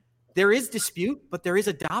because there is dispute, but there is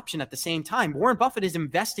adoption at the same time. Warren Buffett is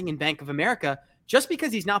investing in Bank of America just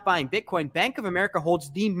because he's not buying Bitcoin, Bank of America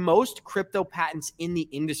holds the most crypto patents in the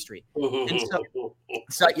industry. And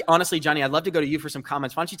so honestly, Johnny, I'd love to go to you for some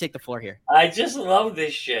comments. Why don't you take the floor here? I just love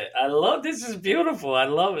this shit. I love this. Is beautiful. I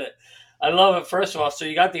love it. First of all, so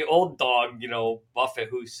you got the old dog, Buffett,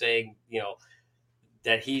 who's saying,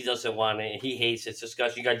 that he doesn't want it. He hates this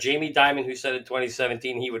discussion. You got Jamie Dimon, who said in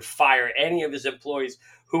 2017 he would fire any of his employees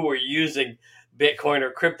who were using Bitcoin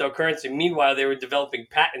or cryptocurrency. Meanwhile, they were developing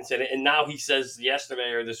patents in it. And now he says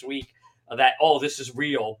yesterday or this week that, this is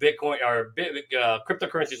real. Bitcoin or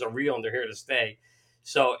cryptocurrencies are real and they're here to stay.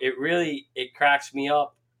 So it cracks me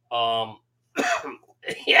up.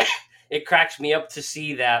 Yeah, it cracks me up to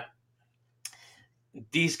see that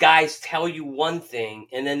these guys tell you one thing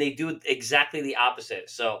and then they do exactly the opposite.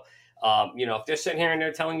 So, if they're sitting here and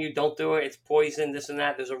they're telling you don't do it, it's poison, this and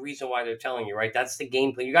that, there's a reason why they're telling you, right? That's the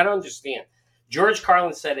game plan. You got to understand. George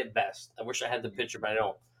Carlin said it best. I wish I had the picture, but I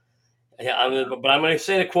don't. But I'm going to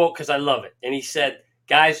say the quote because I love it. And he said,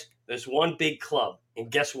 guys, there's one big club. And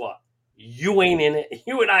guess what? You ain't in it.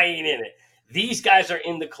 You and I ain't in it. These guys are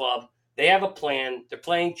in the club. They have a plan. They're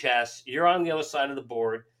playing chess. You're on the other side of the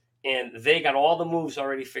board. And they got all the moves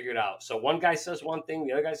already figured out. So one guy says one thing,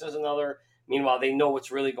 the other guy says another. Meanwhile, they know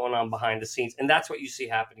what's really going on behind the scenes. And that's what you see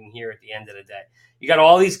happening here at the end of the day. You got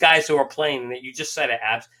all these guys who are playing, and you just said it,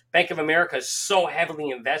 Abs. Bank of America is so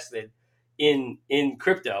heavily invested in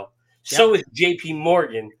crypto. Yep. So is JP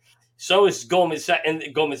Morgan. So is Goldman Sachs and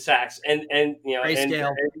Grayscale. And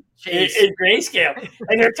Grayscale.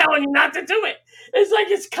 And they're telling you not to do it. It's like,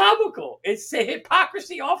 it's comical. It's the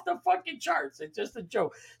hypocrisy off the fucking charts. It's just a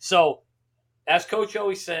joke. So, as Coach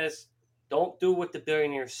always says, don't do what the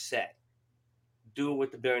billionaires say. Do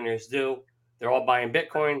what the billionaires do. They're all buying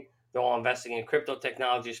Bitcoin. They're all investing in crypto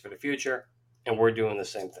technologies for the future. And we're doing the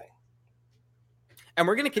same thing. And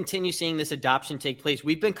we're going to continue seeing this adoption take place.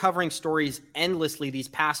 We've been covering stories endlessly these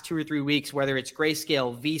past 2 or 3 weeks, whether it's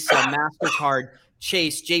Grayscale, Visa, MasterCard,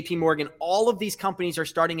 Chase, JP Morgan. All of these companies are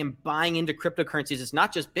starting and buying into cryptocurrencies. It's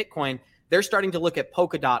not just Bitcoin. They're starting to look at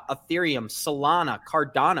Polkadot, Ethereum, Solana,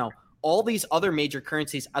 Cardano, all these other major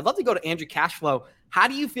currencies. I'd love to go to Andrew Cashflow. How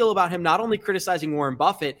do you feel about him not only criticizing Warren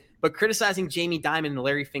Buffett, but criticizing Jamie Dimon and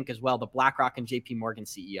Larry Fink as well, the BlackRock and JP Morgan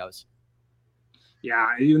CEOs?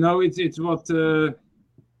 Yeah, it's what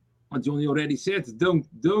Johnny already said. Don't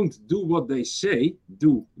do what they say.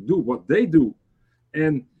 Do what they do.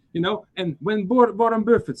 And and when Warren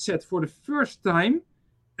Buffett said for the first time,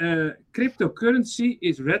 cryptocurrency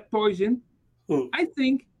is rat poison, I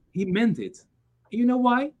think he meant it. You know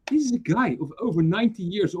why? This is a guy of over 90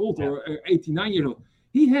 years old or 89 years old.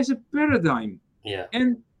 He has a paradigm. Yeah.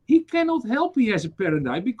 And he cannot help he has a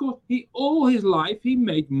paradigm because all his life he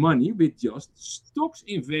made money with just stocks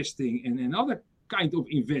investing and other kind of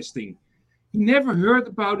investing. He never heard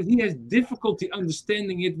about it. He has difficulty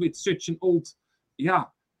understanding it with such an old,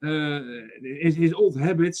 his old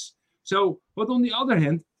habits. So, but on the other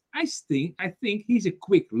hand, I think he's a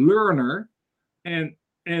quick learner, and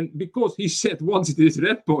because he said once it is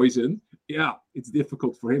rat poison, it's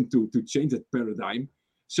difficult for him to change that paradigm.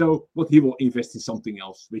 So, but he will invest in something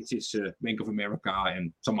else, which is Bank of America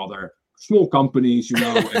and some other small companies,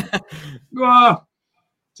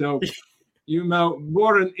 So,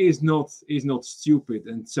 Warren is not stupid,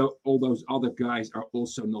 and so all those other guys are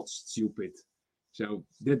also not stupid. So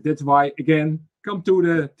that's why, again, come to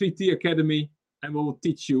the 3T Academy, and we'll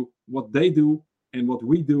teach you what they do and what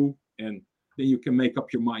we do, and then you can make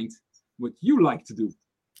up your mind what you like to do.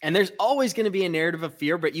 And there's always going to be a narrative of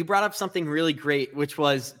fear, but you brought up something really great, which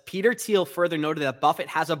was Peter Thiel further noted that Buffett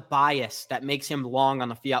has a bias that makes him long on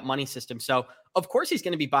the fiat money system. So of course he's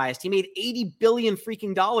going to be biased. He made $80 billion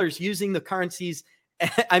freaking dollars using the currencies.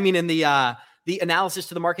 In the analysis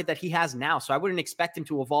to the market that he has now. So I wouldn't expect him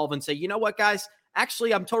to evolve and say, you know what, guys,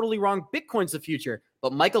 actually, I'm totally wrong. Bitcoin's the future.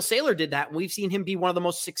 But Michael Saylor did that. And we've seen him be one of the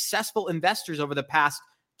most successful investors over the past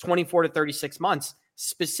 24 to 36 months,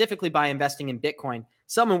 specifically by investing in Bitcoin.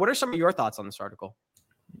 Selman, what are some of your thoughts on this article?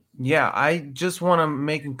 Yeah, I just want to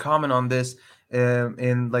make a comment on this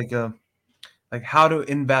in like how to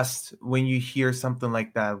invest when you hear something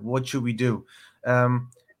like that. What should we do?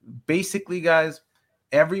 Basically, guys,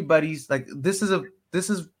 everybody's like, this is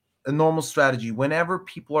a normal strategy. Whenever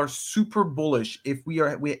people are super bullish, if we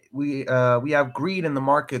have greed in the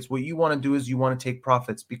markets, what you want to do is you want to take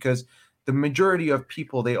profits, because the majority of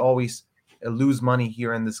people, they always lose money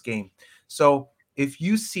here in this game. So if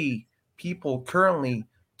you see people currently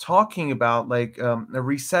talking about like a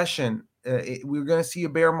recession, we're going to see a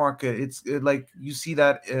bear market. It's like you see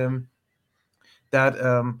that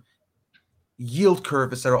yield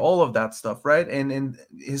curve, etc., all of that stuff, right? And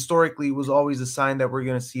historically it was always a sign that we're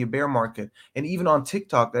going to see a bear market. And even on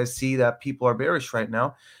TikTok, I see that people are bearish right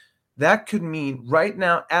now. That could mean right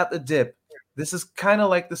now at the dip, this is kind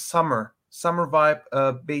of like the summer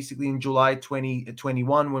vibe, basically in July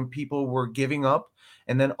 2021 when people were giving up,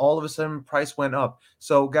 and then all of a sudden price went up.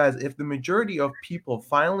 So guys, if the majority of people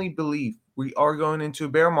finally believe we are going into a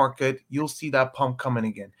bear market, you'll see that pump coming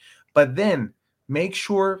again. But then make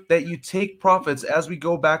sure that you take profits as we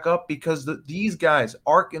go back up, because these guys,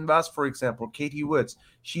 ARK Invest, for example, Katie Woods,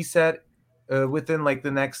 she said within like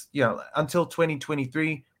the next, until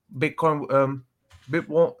 2023, Bitcoin,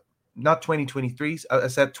 not 2023, I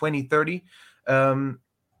said 2030,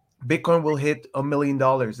 Bitcoin will hit $1 million.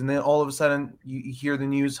 And then all of a sudden you hear the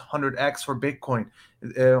news 100x for Bitcoin,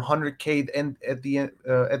 100K and at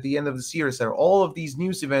the end of this year. So all of these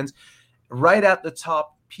news events right at the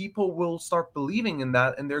top, people will start believing in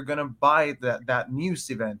that, and they're going to buy that news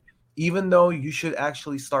event, even though you should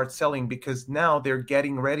actually start selling, because now they're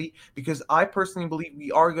getting ready. Because I personally believe we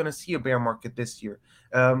are going to see a bear market this year,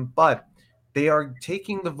 but they are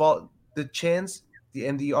taking the chance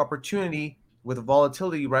and the opportunity with the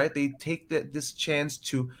volatility, right? They take this chance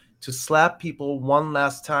to slap people one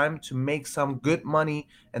last time to make some good money,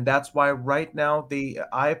 and that's why right now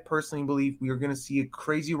I personally believe we are going to see a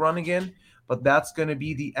crazy run again. But that's going to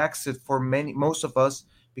be the exit for most of us,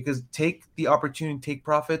 because take the opportunity, take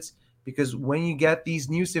profits, because when you get these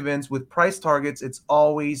news events with price targets, it's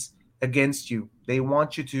always against you. They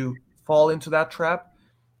want you to fall into that trap,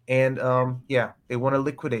 and they want to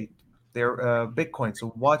liquidate their Bitcoin.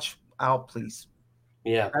 So watch out, please.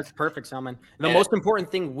 Yeah, that's perfect, Salman. The most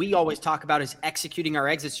important thing we always talk about is executing our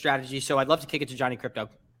exit strategy. So I'd love to kick it to Johnny Crypto.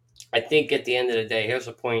 I think at the end of the day, here's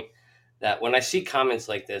a point that when I see comments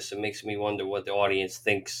like this, it makes me wonder what the audience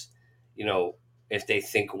thinks, if they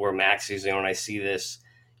think we're maxis. When I see this,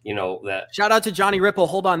 that. Shout out to Johnny Ripple.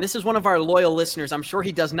 Hold on. This is one of our loyal listeners. I'm sure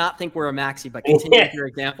he does not think we're a maxi, but continue with your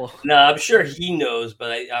example. No, I'm sure he knows,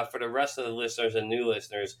 but for the rest of the listeners and new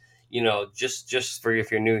listeners, just for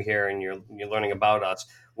if you're new here and you're learning about us,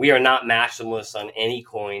 we are not maximalists on any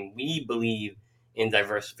coin. We believe in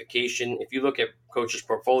diversification. If you look at Coach's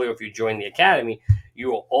portfolio, if you join the academy, you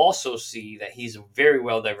will also see that he's very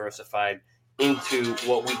well diversified into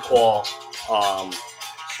what we call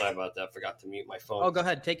sorry about that, forgot to mute my phone. Oh, go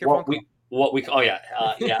ahead, take your phone call.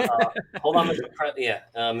 Hold on,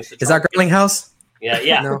 Mr. Is that Garlinghouse?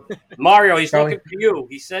 Yeah. No. Mario, he's looking for you.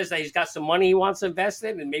 He says that he's got some money he wants to invest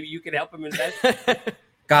in, and maybe you can help him invest.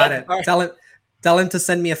 Got it. Right. Tell him to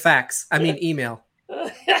send me a fax. Email.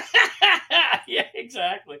 Yeah,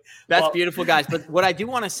 exactly. That's beautiful, guys. But what I do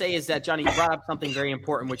want to say is that, Johnny, you brought up something very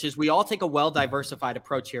important, which is we all take a well-diversified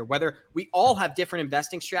approach here, whether we all have different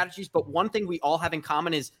investing strategies. But one thing we all have in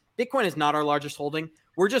common is Bitcoin is not our largest holding.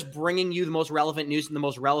 We're just bringing you the most relevant news and the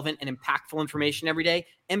most relevant and impactful information every day.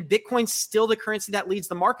 And Bitcoin's still the currency that leads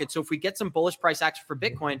the market. So if we get some bullish price action for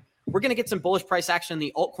Bitcoin, we're going to get some bullish price action in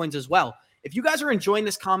the altcoins as well. If you guys are enjoying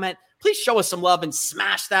this comment, please show us some love and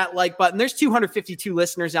smash that like button. There's 252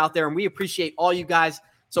 listeners out there, and we appreciate all you guys.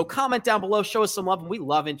 So comment down below, show us some love, and we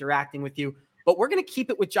love interacting with you. But we're going to keep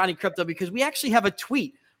it with Johnny Crypto because we actually have a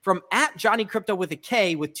tweet from @JohnnyCrypto with a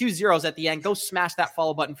K with 2 zeros at the end. Go smash that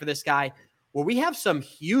follow button for this guy, where we have some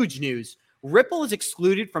huge news. Ripple is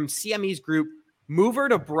excluded from CME's group, mover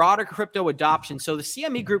to broader crypto adoption. So the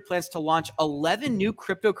CME group plans to launch 11 new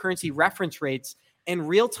cryptocurrency reference rates and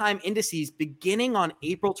real-time indices beginning on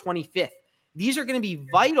April 25th. These are going to be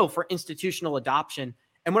vital for institutional adoption.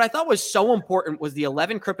 And what I thought was so important was the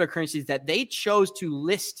 11 cryptocurrencies that they chose to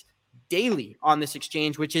list daily on this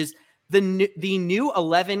exchange, which is the new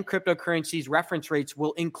 11 cryptocurrencies reference rates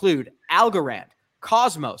will include Algorand,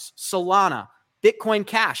 Cosmos, Solana, Bitcoin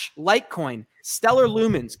Cash, Litecoin, Stellar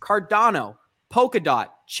Lumens, Cardano, Polkadot,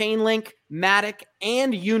 Chainlink, Matic,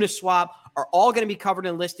 and Uniswap are all going to be covered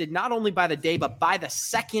and listed not only by the day, but by the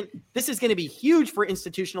second. This is going to be huge for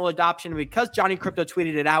institutional adoption. And because Johnny Crypto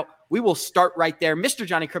tweeted it out, we will start right there. Mr.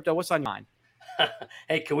 Johnny Crypto, what's on your mind?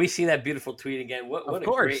 Hey, can we see that beautiful tweet again? Of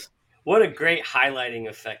course. What a great highlighting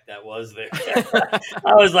effect that was there.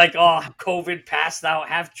 I was like, oh, COVID passed out,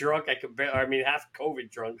 half drunk. Half COVID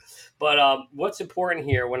drunk. But what's important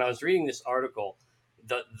here, when I was reading this article,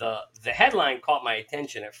 the headline caught my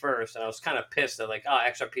attention at first, and I was kind of pissed that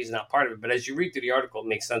XRP is not part of it. But as you read through the article, it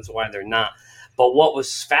makes sense why they're not. But what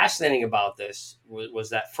was fascinating about this was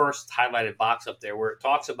that first highlighted box up there where it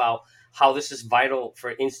talks about how this is vital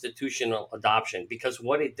for institutional adoption, because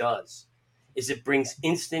what it does is it brings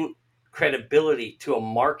instant credibility to a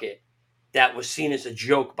market that was seen as a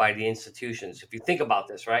joke by the institutions. If you think about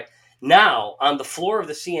this, right? Now, on the floor of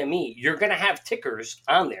the CME, you're going to have tickers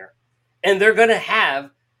on there, and they're going to have,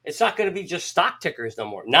 it's not going to be just stock tickers no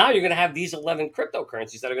more. Now you're going to have these 11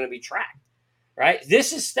 cryptocurrencies that are going to be tracked, right?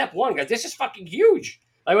 This is step one, guys. This is fucking huge.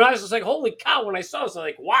 Like when I was just like, holy cow, when I saw this, I was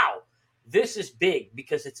like, wow, this is big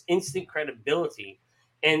because it's instant credibility.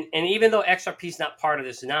 And even though XRP is not part of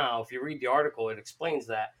this now, if you read the article, it explains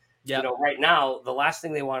that. Yep. You know, right now, the last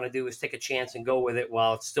thing they want to do is take a chance and go with it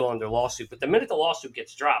while it's still under lawsuit. But the minute the lawsuit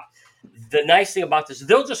gets dropped, the nice thing about this,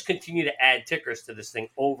 they'll just continue to add tickers to this thing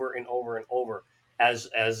over and over and over as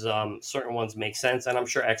certain ones make sense. And I'm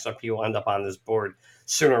sure XRP will end up on this board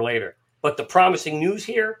sooner or later. But the promising news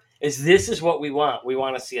here is this is what we want. We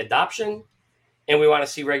want to see adoption and we want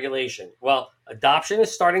to see regulation. Well, adoption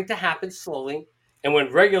is starting to happen slowly. And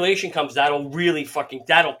when regulation comes, that'll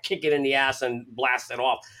kick it in the ass and blast it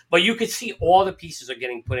off. But you can see all the pieces are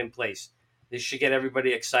getting put in place. This should get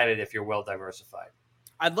everybody excited if you're well diversified.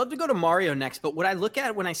 I'd love to go to Mario next, but what I look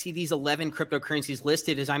at when I see these 11 cryptocurrencies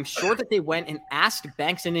listed is I'm sure that they went and asked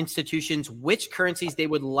banks and institutions which currencies they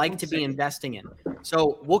would like to be investing in.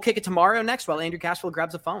 So we'll kick it to Mario next while Andrew Cashflow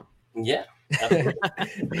grabs a phone. Yeah.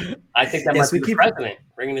 I think that might be the president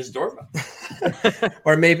ringing his doorbell.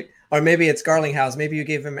 Or maybe it's Garlinghouse. Maybe you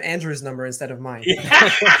gave him Andrew's number instead of mine. Yeah.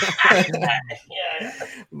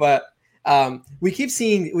 But we keep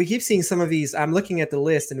seeing some of these. I'm looking at the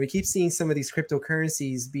list, and we keep seeing some of these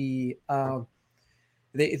cryptocurrencies be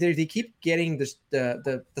they keep getting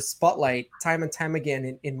the spotlight time and time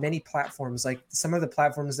again in many platforms. Like some of the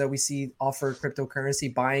platforms that we see offer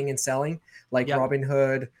cryptocurrency buying and selling, like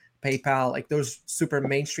Robinhood, PayPal, like those super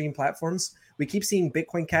mainstream platforms. We keep seeing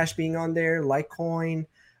Bitcoin Cash being on there, Litecoin.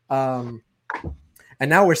 And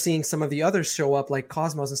now we're seeing some of the others show up like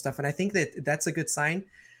Cosmos and stuff. And I think that's a good sign.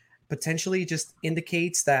 Potentially just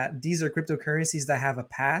indicates that these are cryptocurrencies that have a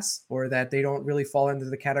pass or that they don't really fall into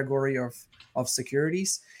the category of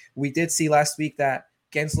securities. We did see last week that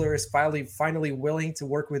Gensler is finally willing to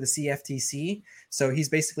work with the CFTC. So he's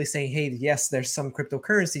basically saying, hey, yes, there's some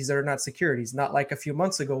cryptocurrencies that are not securities, not like a few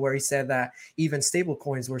months ago where he said that even stable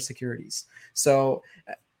coins were securities. So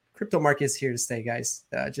crypto market is here to stay, guys.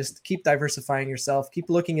 Just keep diversifying yourself. Keep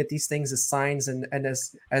looking at these things as signs and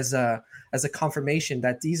as a confirmation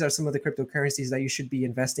that these are some of the cryptocurrencies that you should be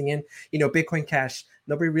investing in. You know, Bitcoin Cash.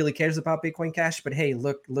 Nobody really cares about Bitcoin Cash, but hey,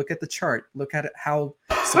 look at the chart. Look at how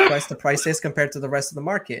suppressed the price is compared to the rest of the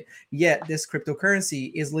market. Yet this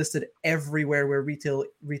cryptocurrency is listed everywhere where retail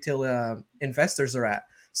investors are at.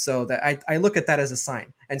 So that I look at that as a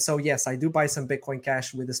sign. And so, yes, I do buy some Bitcoin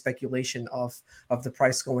Cash with the speculation of the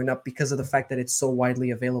price going up because of the fact that it's so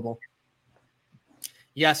widely available.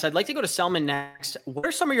 Yes, I'd like to go to Selman next. What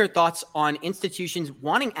are some of your thoughts on institutions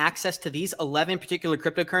wanting access to these 11 particular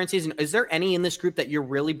cryptocurrencies? And is there any in this group that you're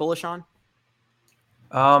really bullish on?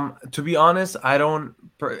 To be honest, I don't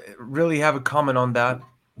really have a comment on that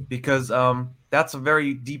because that's a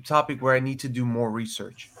very deep topic where I need to do more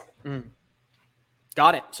research.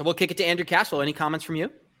 Got it. So we'll kick it to Andrew Cashflow. Any comments from you?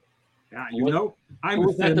 Yeah, I'm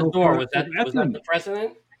was at the door. Was that the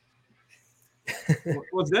president?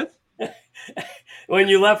 What's that? When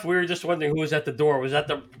you left, we were just wondering who was at the door. Was that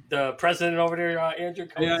the president over there, Andrew?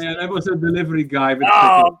 Yeah, that was a delivery guy. But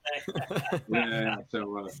Okay.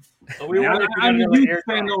 So I'm a huge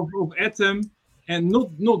fan of Atom, and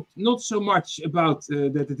not so much about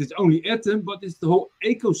that it is only Atom, but it's the whole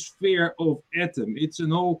ecosphere of Atom. It's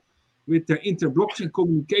an whole with their inter-blockchain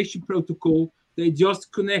communication protocol. They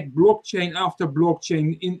just connect blockchain after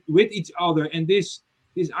blockchain with each other, and this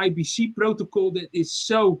IBC protocol that is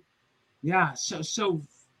so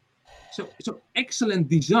excellent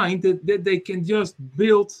design that they can just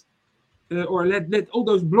build or let all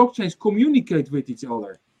those blockchains communicate with each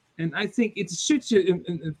other. And I think it's such a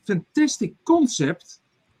fantastic concept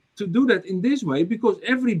to do that in this way, because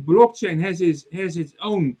every blockchain has its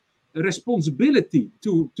own responsibility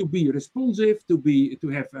to be responsive, to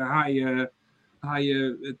have a high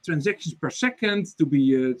transactions per second, to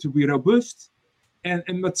be robust.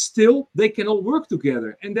 But still they can all work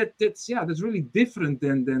together, and that's really different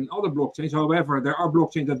than other blockchains. However, there are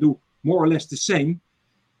blockchains that do more or less the same.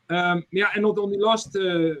 And not only last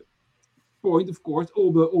point, of course,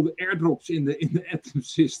 all the airdrops in the Atom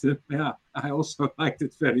system. Yeah, I also liked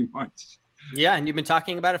it very much. Yeah, and you've been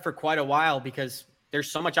talking about it for quite a while because there's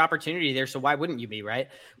so much opportunity there. So why wouldn't you be, right?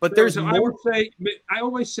 But there's more. I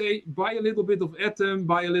always say, buy a little bit of Atom,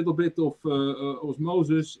 buy a little bit of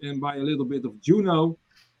Osmosis, and buy a little bit of Juno,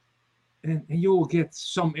 and you will get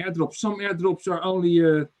some airdrops. Some airdrops are only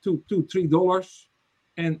 $2-3,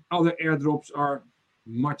 and other airdrops are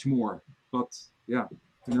much more. But yeah,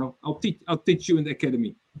 I'll teach you in the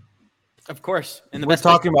academy. Of course. And the We're best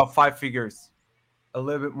place- talking about 5 figures. A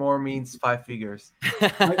little bit more means 5 figures.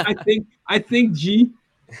 I think G,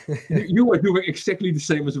 you are doing exactly the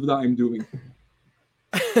same as what I'm doing.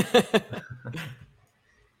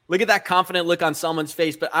 Look at that confident look on someone's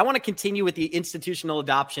face. But I want to continue with the institutional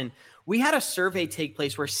adoption. We had a survey take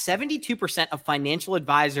place where 72% of financial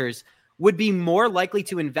advisors would be more likely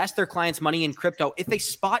to invest their clients' money in crypto if a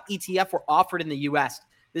spot ETF were offered in the US.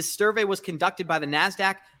 This survey was conducted by the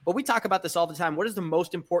NASDAQ, but we talk about this all the time. What is the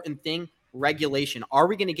most important thing? Regulation. Are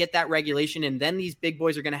we going to get that regulation? And then these big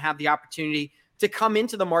boys are going to have the opportunity to come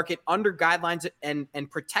into the market under guidelines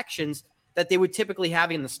and protections that they would typically have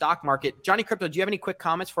in the stock market. Johnny Crypto, do you have any quick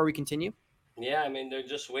comments before we continue? Yeah, I mean, they're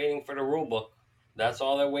just waiting for the rule book. That's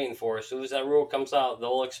all they're waiting for. As soon as that rule comes out,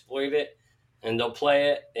 they'll exploit it and they'll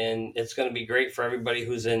play it. And it's going to be great for everybody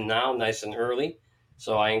who's in now, nice and early.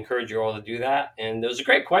 So I encourage you all to do that. And there was a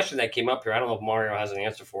great question that came up here. I don't know if Mario has an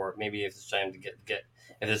answer for it. Maybe if it's time to get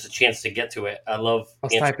if there's a chance to get to it. I love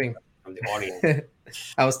typing from the audience.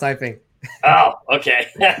 I was typing. Oh, okay.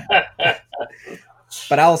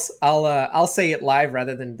 But I'll say it live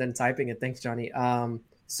rather than typing it. Thanks, Johnny.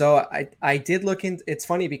 So I did look in. It's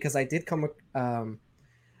funny because I did come.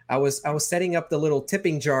 I was setting up the little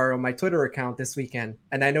tipping jar on my Twitter account this weekend,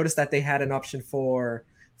 and I noticed that they had an option for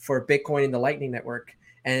Bitcoin in the Lightning Network,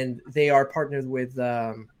 and they are partnered with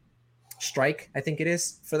Strike, I think it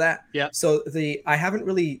is, for that. Yeah. So I haven't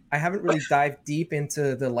really dived deep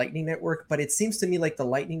into the Lightning Network, but it seems to me like the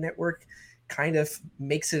Lightning Network kind of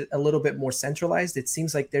makes it a little bit more centralized. It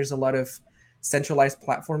seems like there's a lot of centralized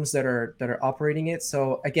platforms that are operating it.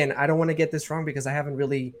 So again, I don't want to get this wrong because I haven't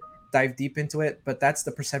really dived deep into it, but that's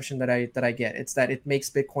the perception that I get. It's that it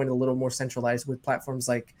makes Bitcoin a little more centralized with platforms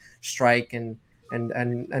like Strike and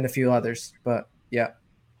a few others. But yeah,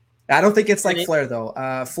 I don't think it's like Flare though.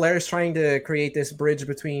 Flare is trying to create this bridge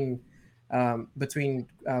between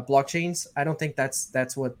blockchains. I don't think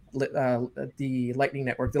that's what the Lightning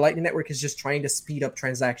Network. The Lightning Network is just trying to speed up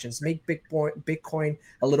transactions, make Bitcoin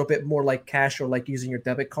a little bit more like cash or like using your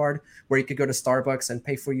debit card, where you could go to Starbucks and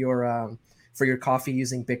pay for your coffee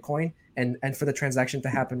using Bitcoin, and for the transaction to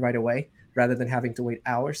happen right away rather than having to wait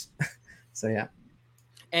hours. So yeah.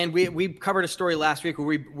 And we covered a story last week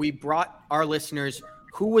where we brought our listeners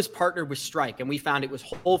who was partnered with Strike, and we found it was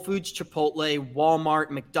Whole Foods, Chipotle, Walmart,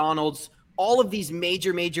 McDonald's, all of these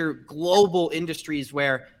major global industries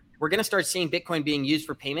where we're going to start seeing Bitcoin being used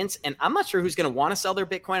for payments. And I'm not sure who's going to want to sell their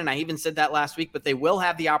Bitcoin. And I even said that last week, but they will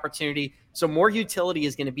have the opportunity. So more utility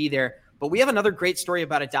is going to be there. But we have another great story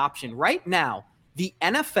about adoption. Right now, the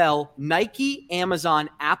NFL, Nike, Amazon,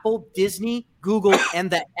 Apple, Disney, Google,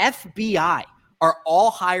 and the FBI are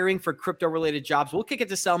all hiring for crypto-related jobs. We'll kick it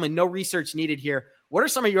to Selman. No research needed here. What are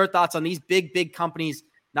some of your thoughts on these big companies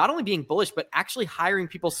not only being bullish, but actually hiring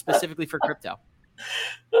people specifically for crypto?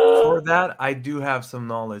 For that, I do have some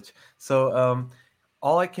knowledge. So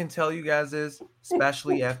all I can tell you guys is,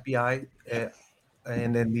 especially FBI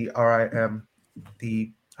and then the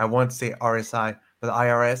I want to say RSI, but the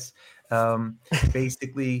IRS,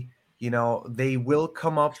 basically, they will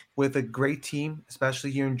come up with a great team, especially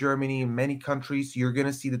here in Germany and many countries. You're going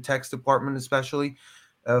to see the tax department, especially,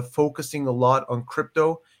 focusing a lot on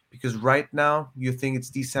crypto, because right now you think it's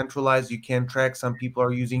decentralized. You can't track. Some people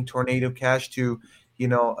are using Tornado Cash to,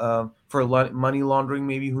 for money laundering,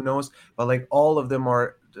 maybe, who knows? But like all of them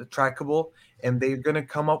are trackable, and they're going to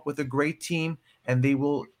come up with a great team, and they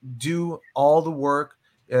will do all the work,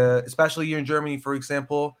 especially here in Germany, for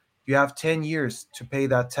example. You have 10 years to pay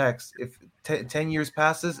that tax. If 10 years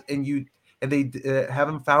passes and they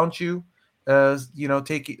haven't found you, paying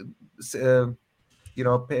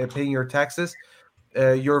your taxes,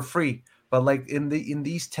 you're free. But like in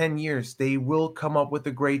these 10 years, they will come up with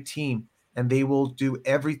a great team, and they will do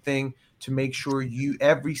everything to make sure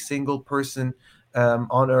every single person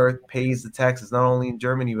on earth pays the taxes, not only in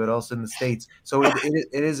Germany but also in the States. So it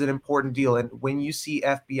is an important deal. And when you see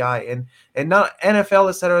FBI and not NFL,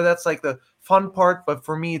 etc., that's like the fun part. But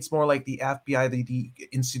for me, it's more like the FBI, the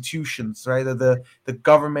institutions, right? The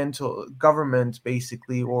government,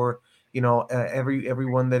 basically, or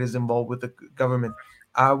everyone that is involved with the government.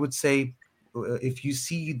 I would say, if you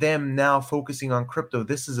see them now focusing on crypto,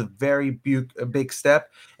 this is a very big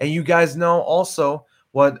step. And you guys know also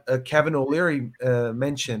what Kevin O'Leary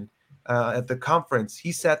mentioned at the conference.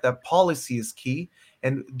 He said that policy is key,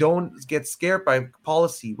 and don't get scared by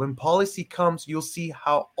policy. When policy comes, you'll see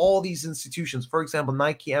how all these institutions, for example,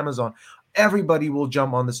 Nike, Amazon, everybody will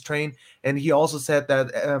jump on this train. And he also said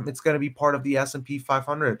that it's going to be part of the S&P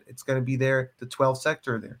 500. It's going to be there, the 12th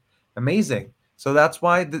sector there. Amazing. So that's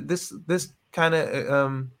why this kind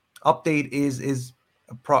of update is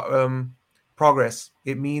progress.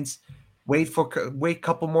 It means wait a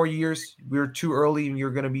couple more years. We're too early, and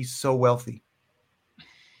you're going to be so wealthy.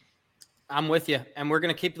 I'm with you. And we're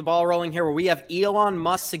going to keep the ball rolling here where we have Elon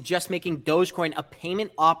Musk suggest making Dogecoin a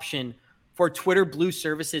payment option for Twitter Blue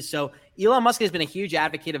services. So Elon Musk has been a huge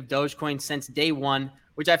advocate of Dogecoin since day one,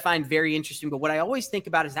 which I find very interesting. But what I always think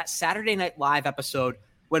about is that Saturday Night Live episode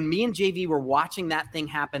when me and JV were watching that thing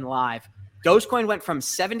happen live. Dogecoin went from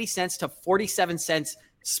 70 cents to 47 cents,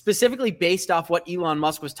 specifically based off what Elon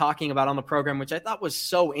Musk was talking about on the program, which I thought was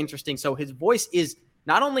so interesting. So his voice is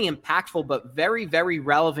not only impactful, but very, very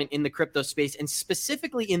relevant in the crypto space. And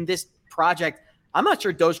specifically in this project, I'm not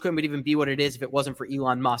sure Dogecoin would even be what it is if it wasn't for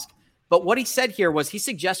Elon Musk. But what he said here was he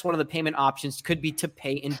suggests one of the payment options could be to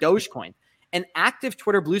pay in Dogecoin. An active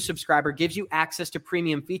Twitter Blue subscriber gives you access to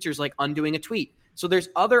premium features like undoing a tweet. So there's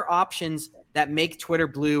other options that make Twitter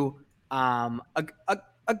Blue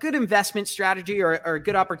a good investment strategy or a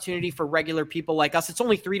good opportunity for regular people like us. It's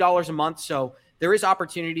only $3 a month, so there is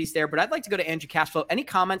opportunities there. But I'd like to go to Andrew Cashflow. Any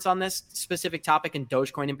comments on this specific topic and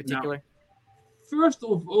Dogecoin in particular? Now, first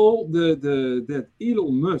of all, that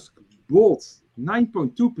Elon Musk bought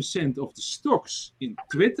 9.2% of the stocks in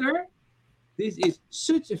Twitter. This is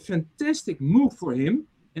such a fantastic move for him.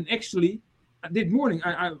 And actually, this morning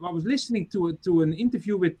I was listening to an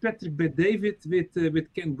interview with Patrick Bet-David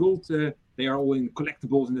with Ken Gold. They are all in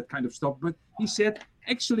collectibles and that kind of stuff. But he said,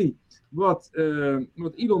 actually, what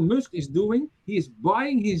Elon Musk is doing, he is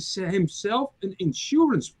buying himself an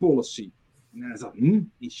insurance policy. And I thought,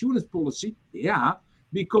 insurance policy? Yeah,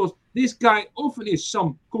 because this guy often is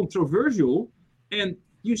some controversial, and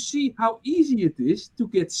you see how easy it is to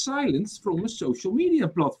get silenced from a social media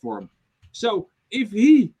platform. So if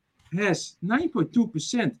he has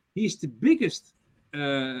 9.2%, he's the biggest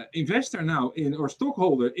investor now or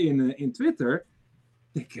stockholder in Twitter.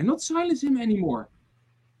 They cannot silence him anymore.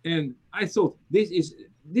 And I thought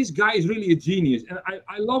this guy is really a genius, and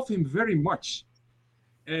I love him very much.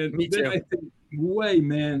 And Me then too. I think,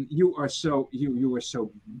 man, you are so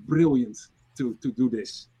brilliant to do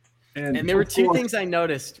this. And there were of two course- things I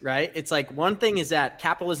noticed, right? It's like one thing is that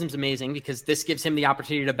capitalism's amazing because this gives him the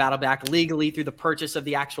opportunity to battle back legally through the purchase of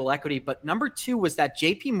the actual equity. But number two was that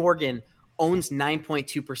JP Morgan owns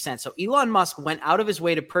 9.2%. So Elon Musk went out of his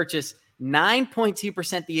way to purchase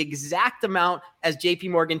 9.2%, the exact amount as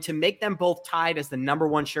JP Morgan, to make them both tied as the number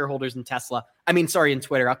one shareholders in Tesla. In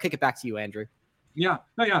Twitter. I'll kick it back to you, Andrew. Yeah,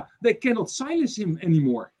 they cannot silence him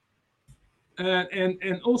anymore.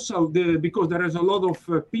 And also because there is a lot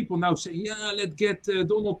of people now saying, let's get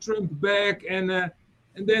Donald Trump back, and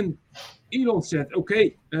then Elon said,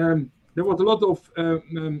 okay, there was a lot of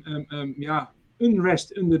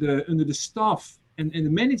unrest under the staff and the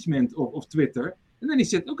management of Twitter, and then he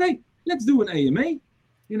said, okay, let's do an AMA,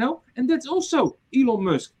 and that's also Elon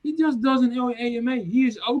Musk. He just does an AMA. He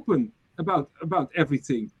is open about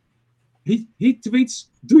everything. He tweets,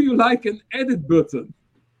 do you like an edit button?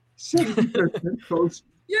 70% votes,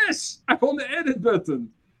 yes, I want the edit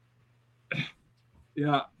button.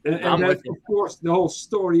 Yeah, and that, of course, the whole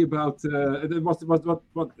story about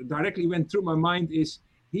what directly went through my mind is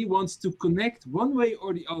he wants to connect one way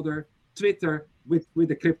or the other Twitter with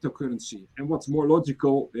the cryptocurrency. And what's more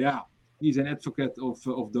logical, he's an advocate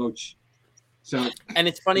of Doge. So, and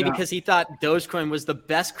it's funny because he thought Dogecoin was the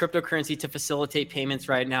best cryptocurrency to facilitate payments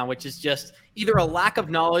right now, which is just either a lack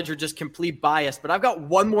of knowledge or just complete bias. But I've got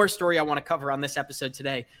one more story I want to cover on this episode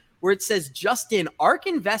today, where it says Justin, ARK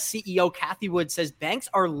Invest CEO Cathie Wood says banks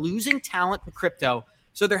are losing talent to crypto.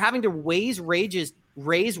 So they're having to raise wages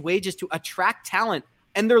to attract talent,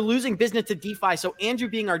 and they're losing business to DeFi. So Andrew,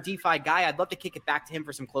 being our DeFi guy, I'd love to kick it back to him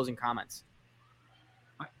for some closing comments.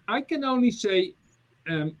 I can only say,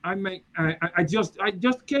 I just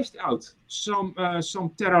cashed out some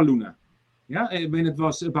Terra Luna, when it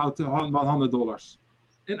was about $100,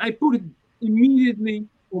 and I put it immediately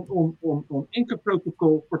on Anchor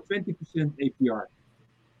Protocol for 20% APR.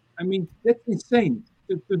 That's insane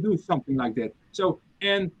to do something like that. So,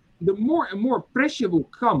 and the more and more pressure will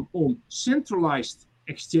come on centralized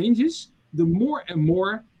exchanges, the more and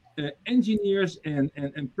more engineers and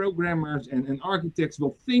programmers and architects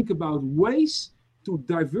will think about ways to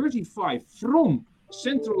diversify from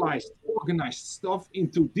centralized organized stuff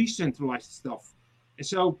into decentralized stuff. And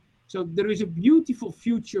so there is a beautiful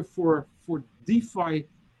future for DeFi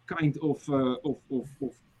kind of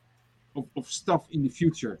stuff in the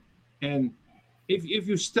future. And if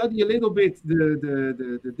you study a little bit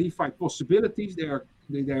the DeFi possibilities, there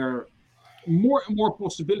are more and more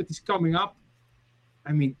possibilities coming up.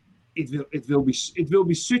 It will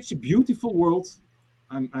be such a beautiful world.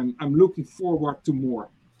 I'm looking forward to more.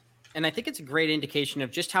 And I think it's a great indication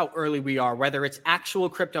of just how early we are, whether it's actual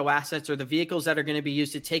crypto assets or the vehicles that are going to be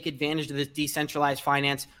used to take advantage of this decentralized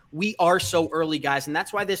finance. We are so early, guys. And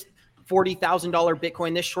that's why this $40,000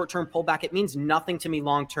 Bitcoin, this short-term pullback, it means nothing to me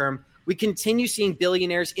long-term. We continue seeing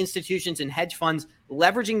billionaires, institutions, and hedge funds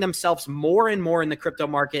leveraging themselves more and more in the crypto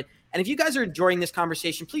market. And if you guys are enjoying this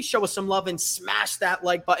conversation, please show us some love and smash that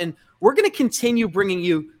like button. We're going to continue bringing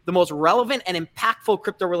you the most relevant and impactful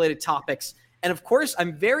crypto-related topics. And of course,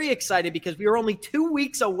 I'm very excited because we are only 2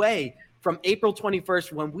 weeks away from April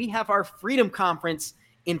 21st when we have our Freedom Conference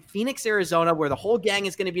in Phoenix, Arizona, where the whole gang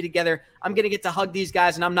is going to be together. I'm going to get to hug these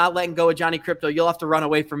guys, and I'm not letting go of Johnny Crypto. You'll have to run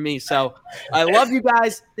away from me. So I love you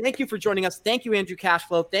guys. Thank you for joining us. Thank you, Andrew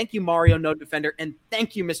Cashflow. Thank you, Mario Node Defender. And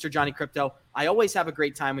thank you, Mr. Johnny Crypto. I always have a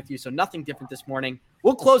great time with you, so nothing different this morning.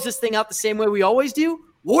 We'll close this thing out the same way we always do.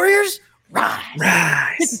 Warriors, rise.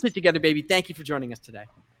 Rise. Sit together, baby. Thank you for joining us today.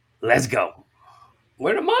 Let's go.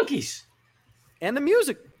 Where the monkeys? And the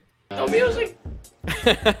music. No music.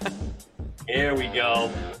 Here we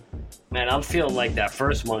go. Man, I'm feeling like that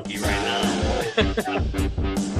first monkey right now.